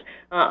Voters,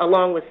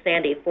 along with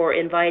Sandy, for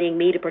inviting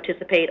me to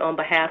participate on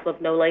behalf of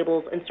No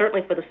Labels, and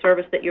certainly for the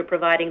service that you're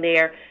providing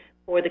there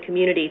for the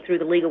community through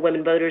the League of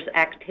Women Voters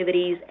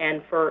activities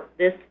and for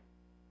this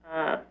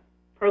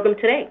program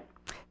today.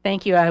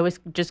 Thank you. I was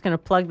just going to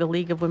plug the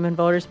League of Women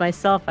Voters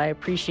myself. I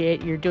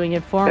appreciate your doing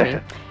it for me.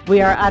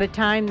 We are out of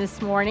time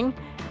this morning.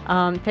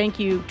 Thank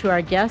you to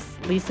our guests,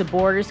 Lisa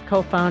Borders,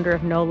 co-founder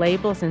of No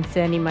Labels, and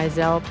Sandy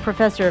Mizell,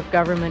 professor of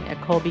government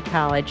at Colby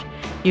College.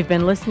 You've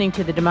been listening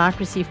to the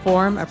Democracy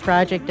Forum, a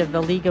project of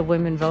the League of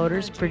Women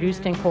Voters,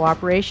 produced in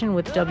cooperation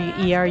with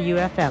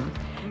WERU-FM.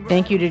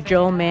 Thank you to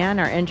Joel Mann,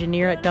 our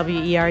engineer at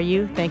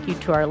WERU. Thank you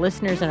to our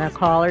listeners and our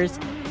callers.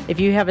 If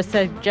you have a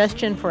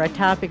suggestion for a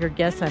topic or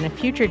guest on a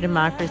future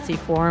Democracy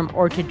Forum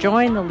or to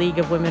join the League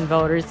of Women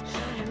Voters,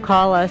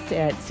 call us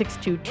at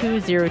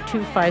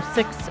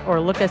 622-0256 or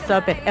look us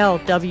up at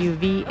lwvme.org.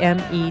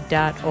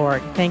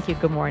 Thank you.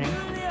 Good morning.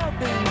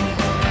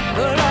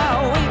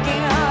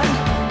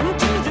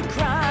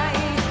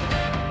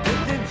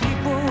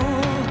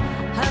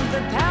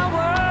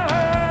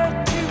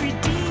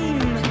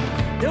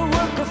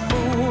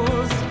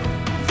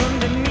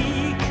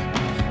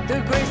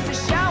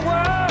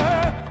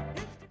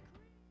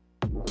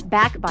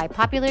 Back by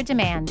popular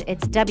demand,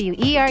 it's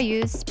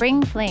WERU's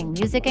Spring Fling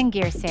Music and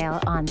Gear Sale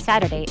on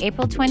Saturday,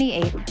 April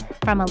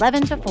 28th from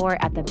 11 to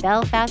 4 at the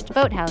Belfast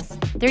Boathouse,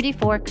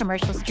 34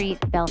 Commercial Street,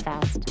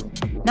 Belfast.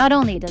 Not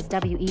only does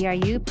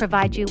WERU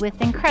provide you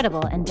with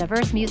incredible and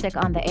diverse music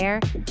on the air,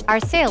 our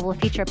sale will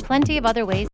feature plenty of other ways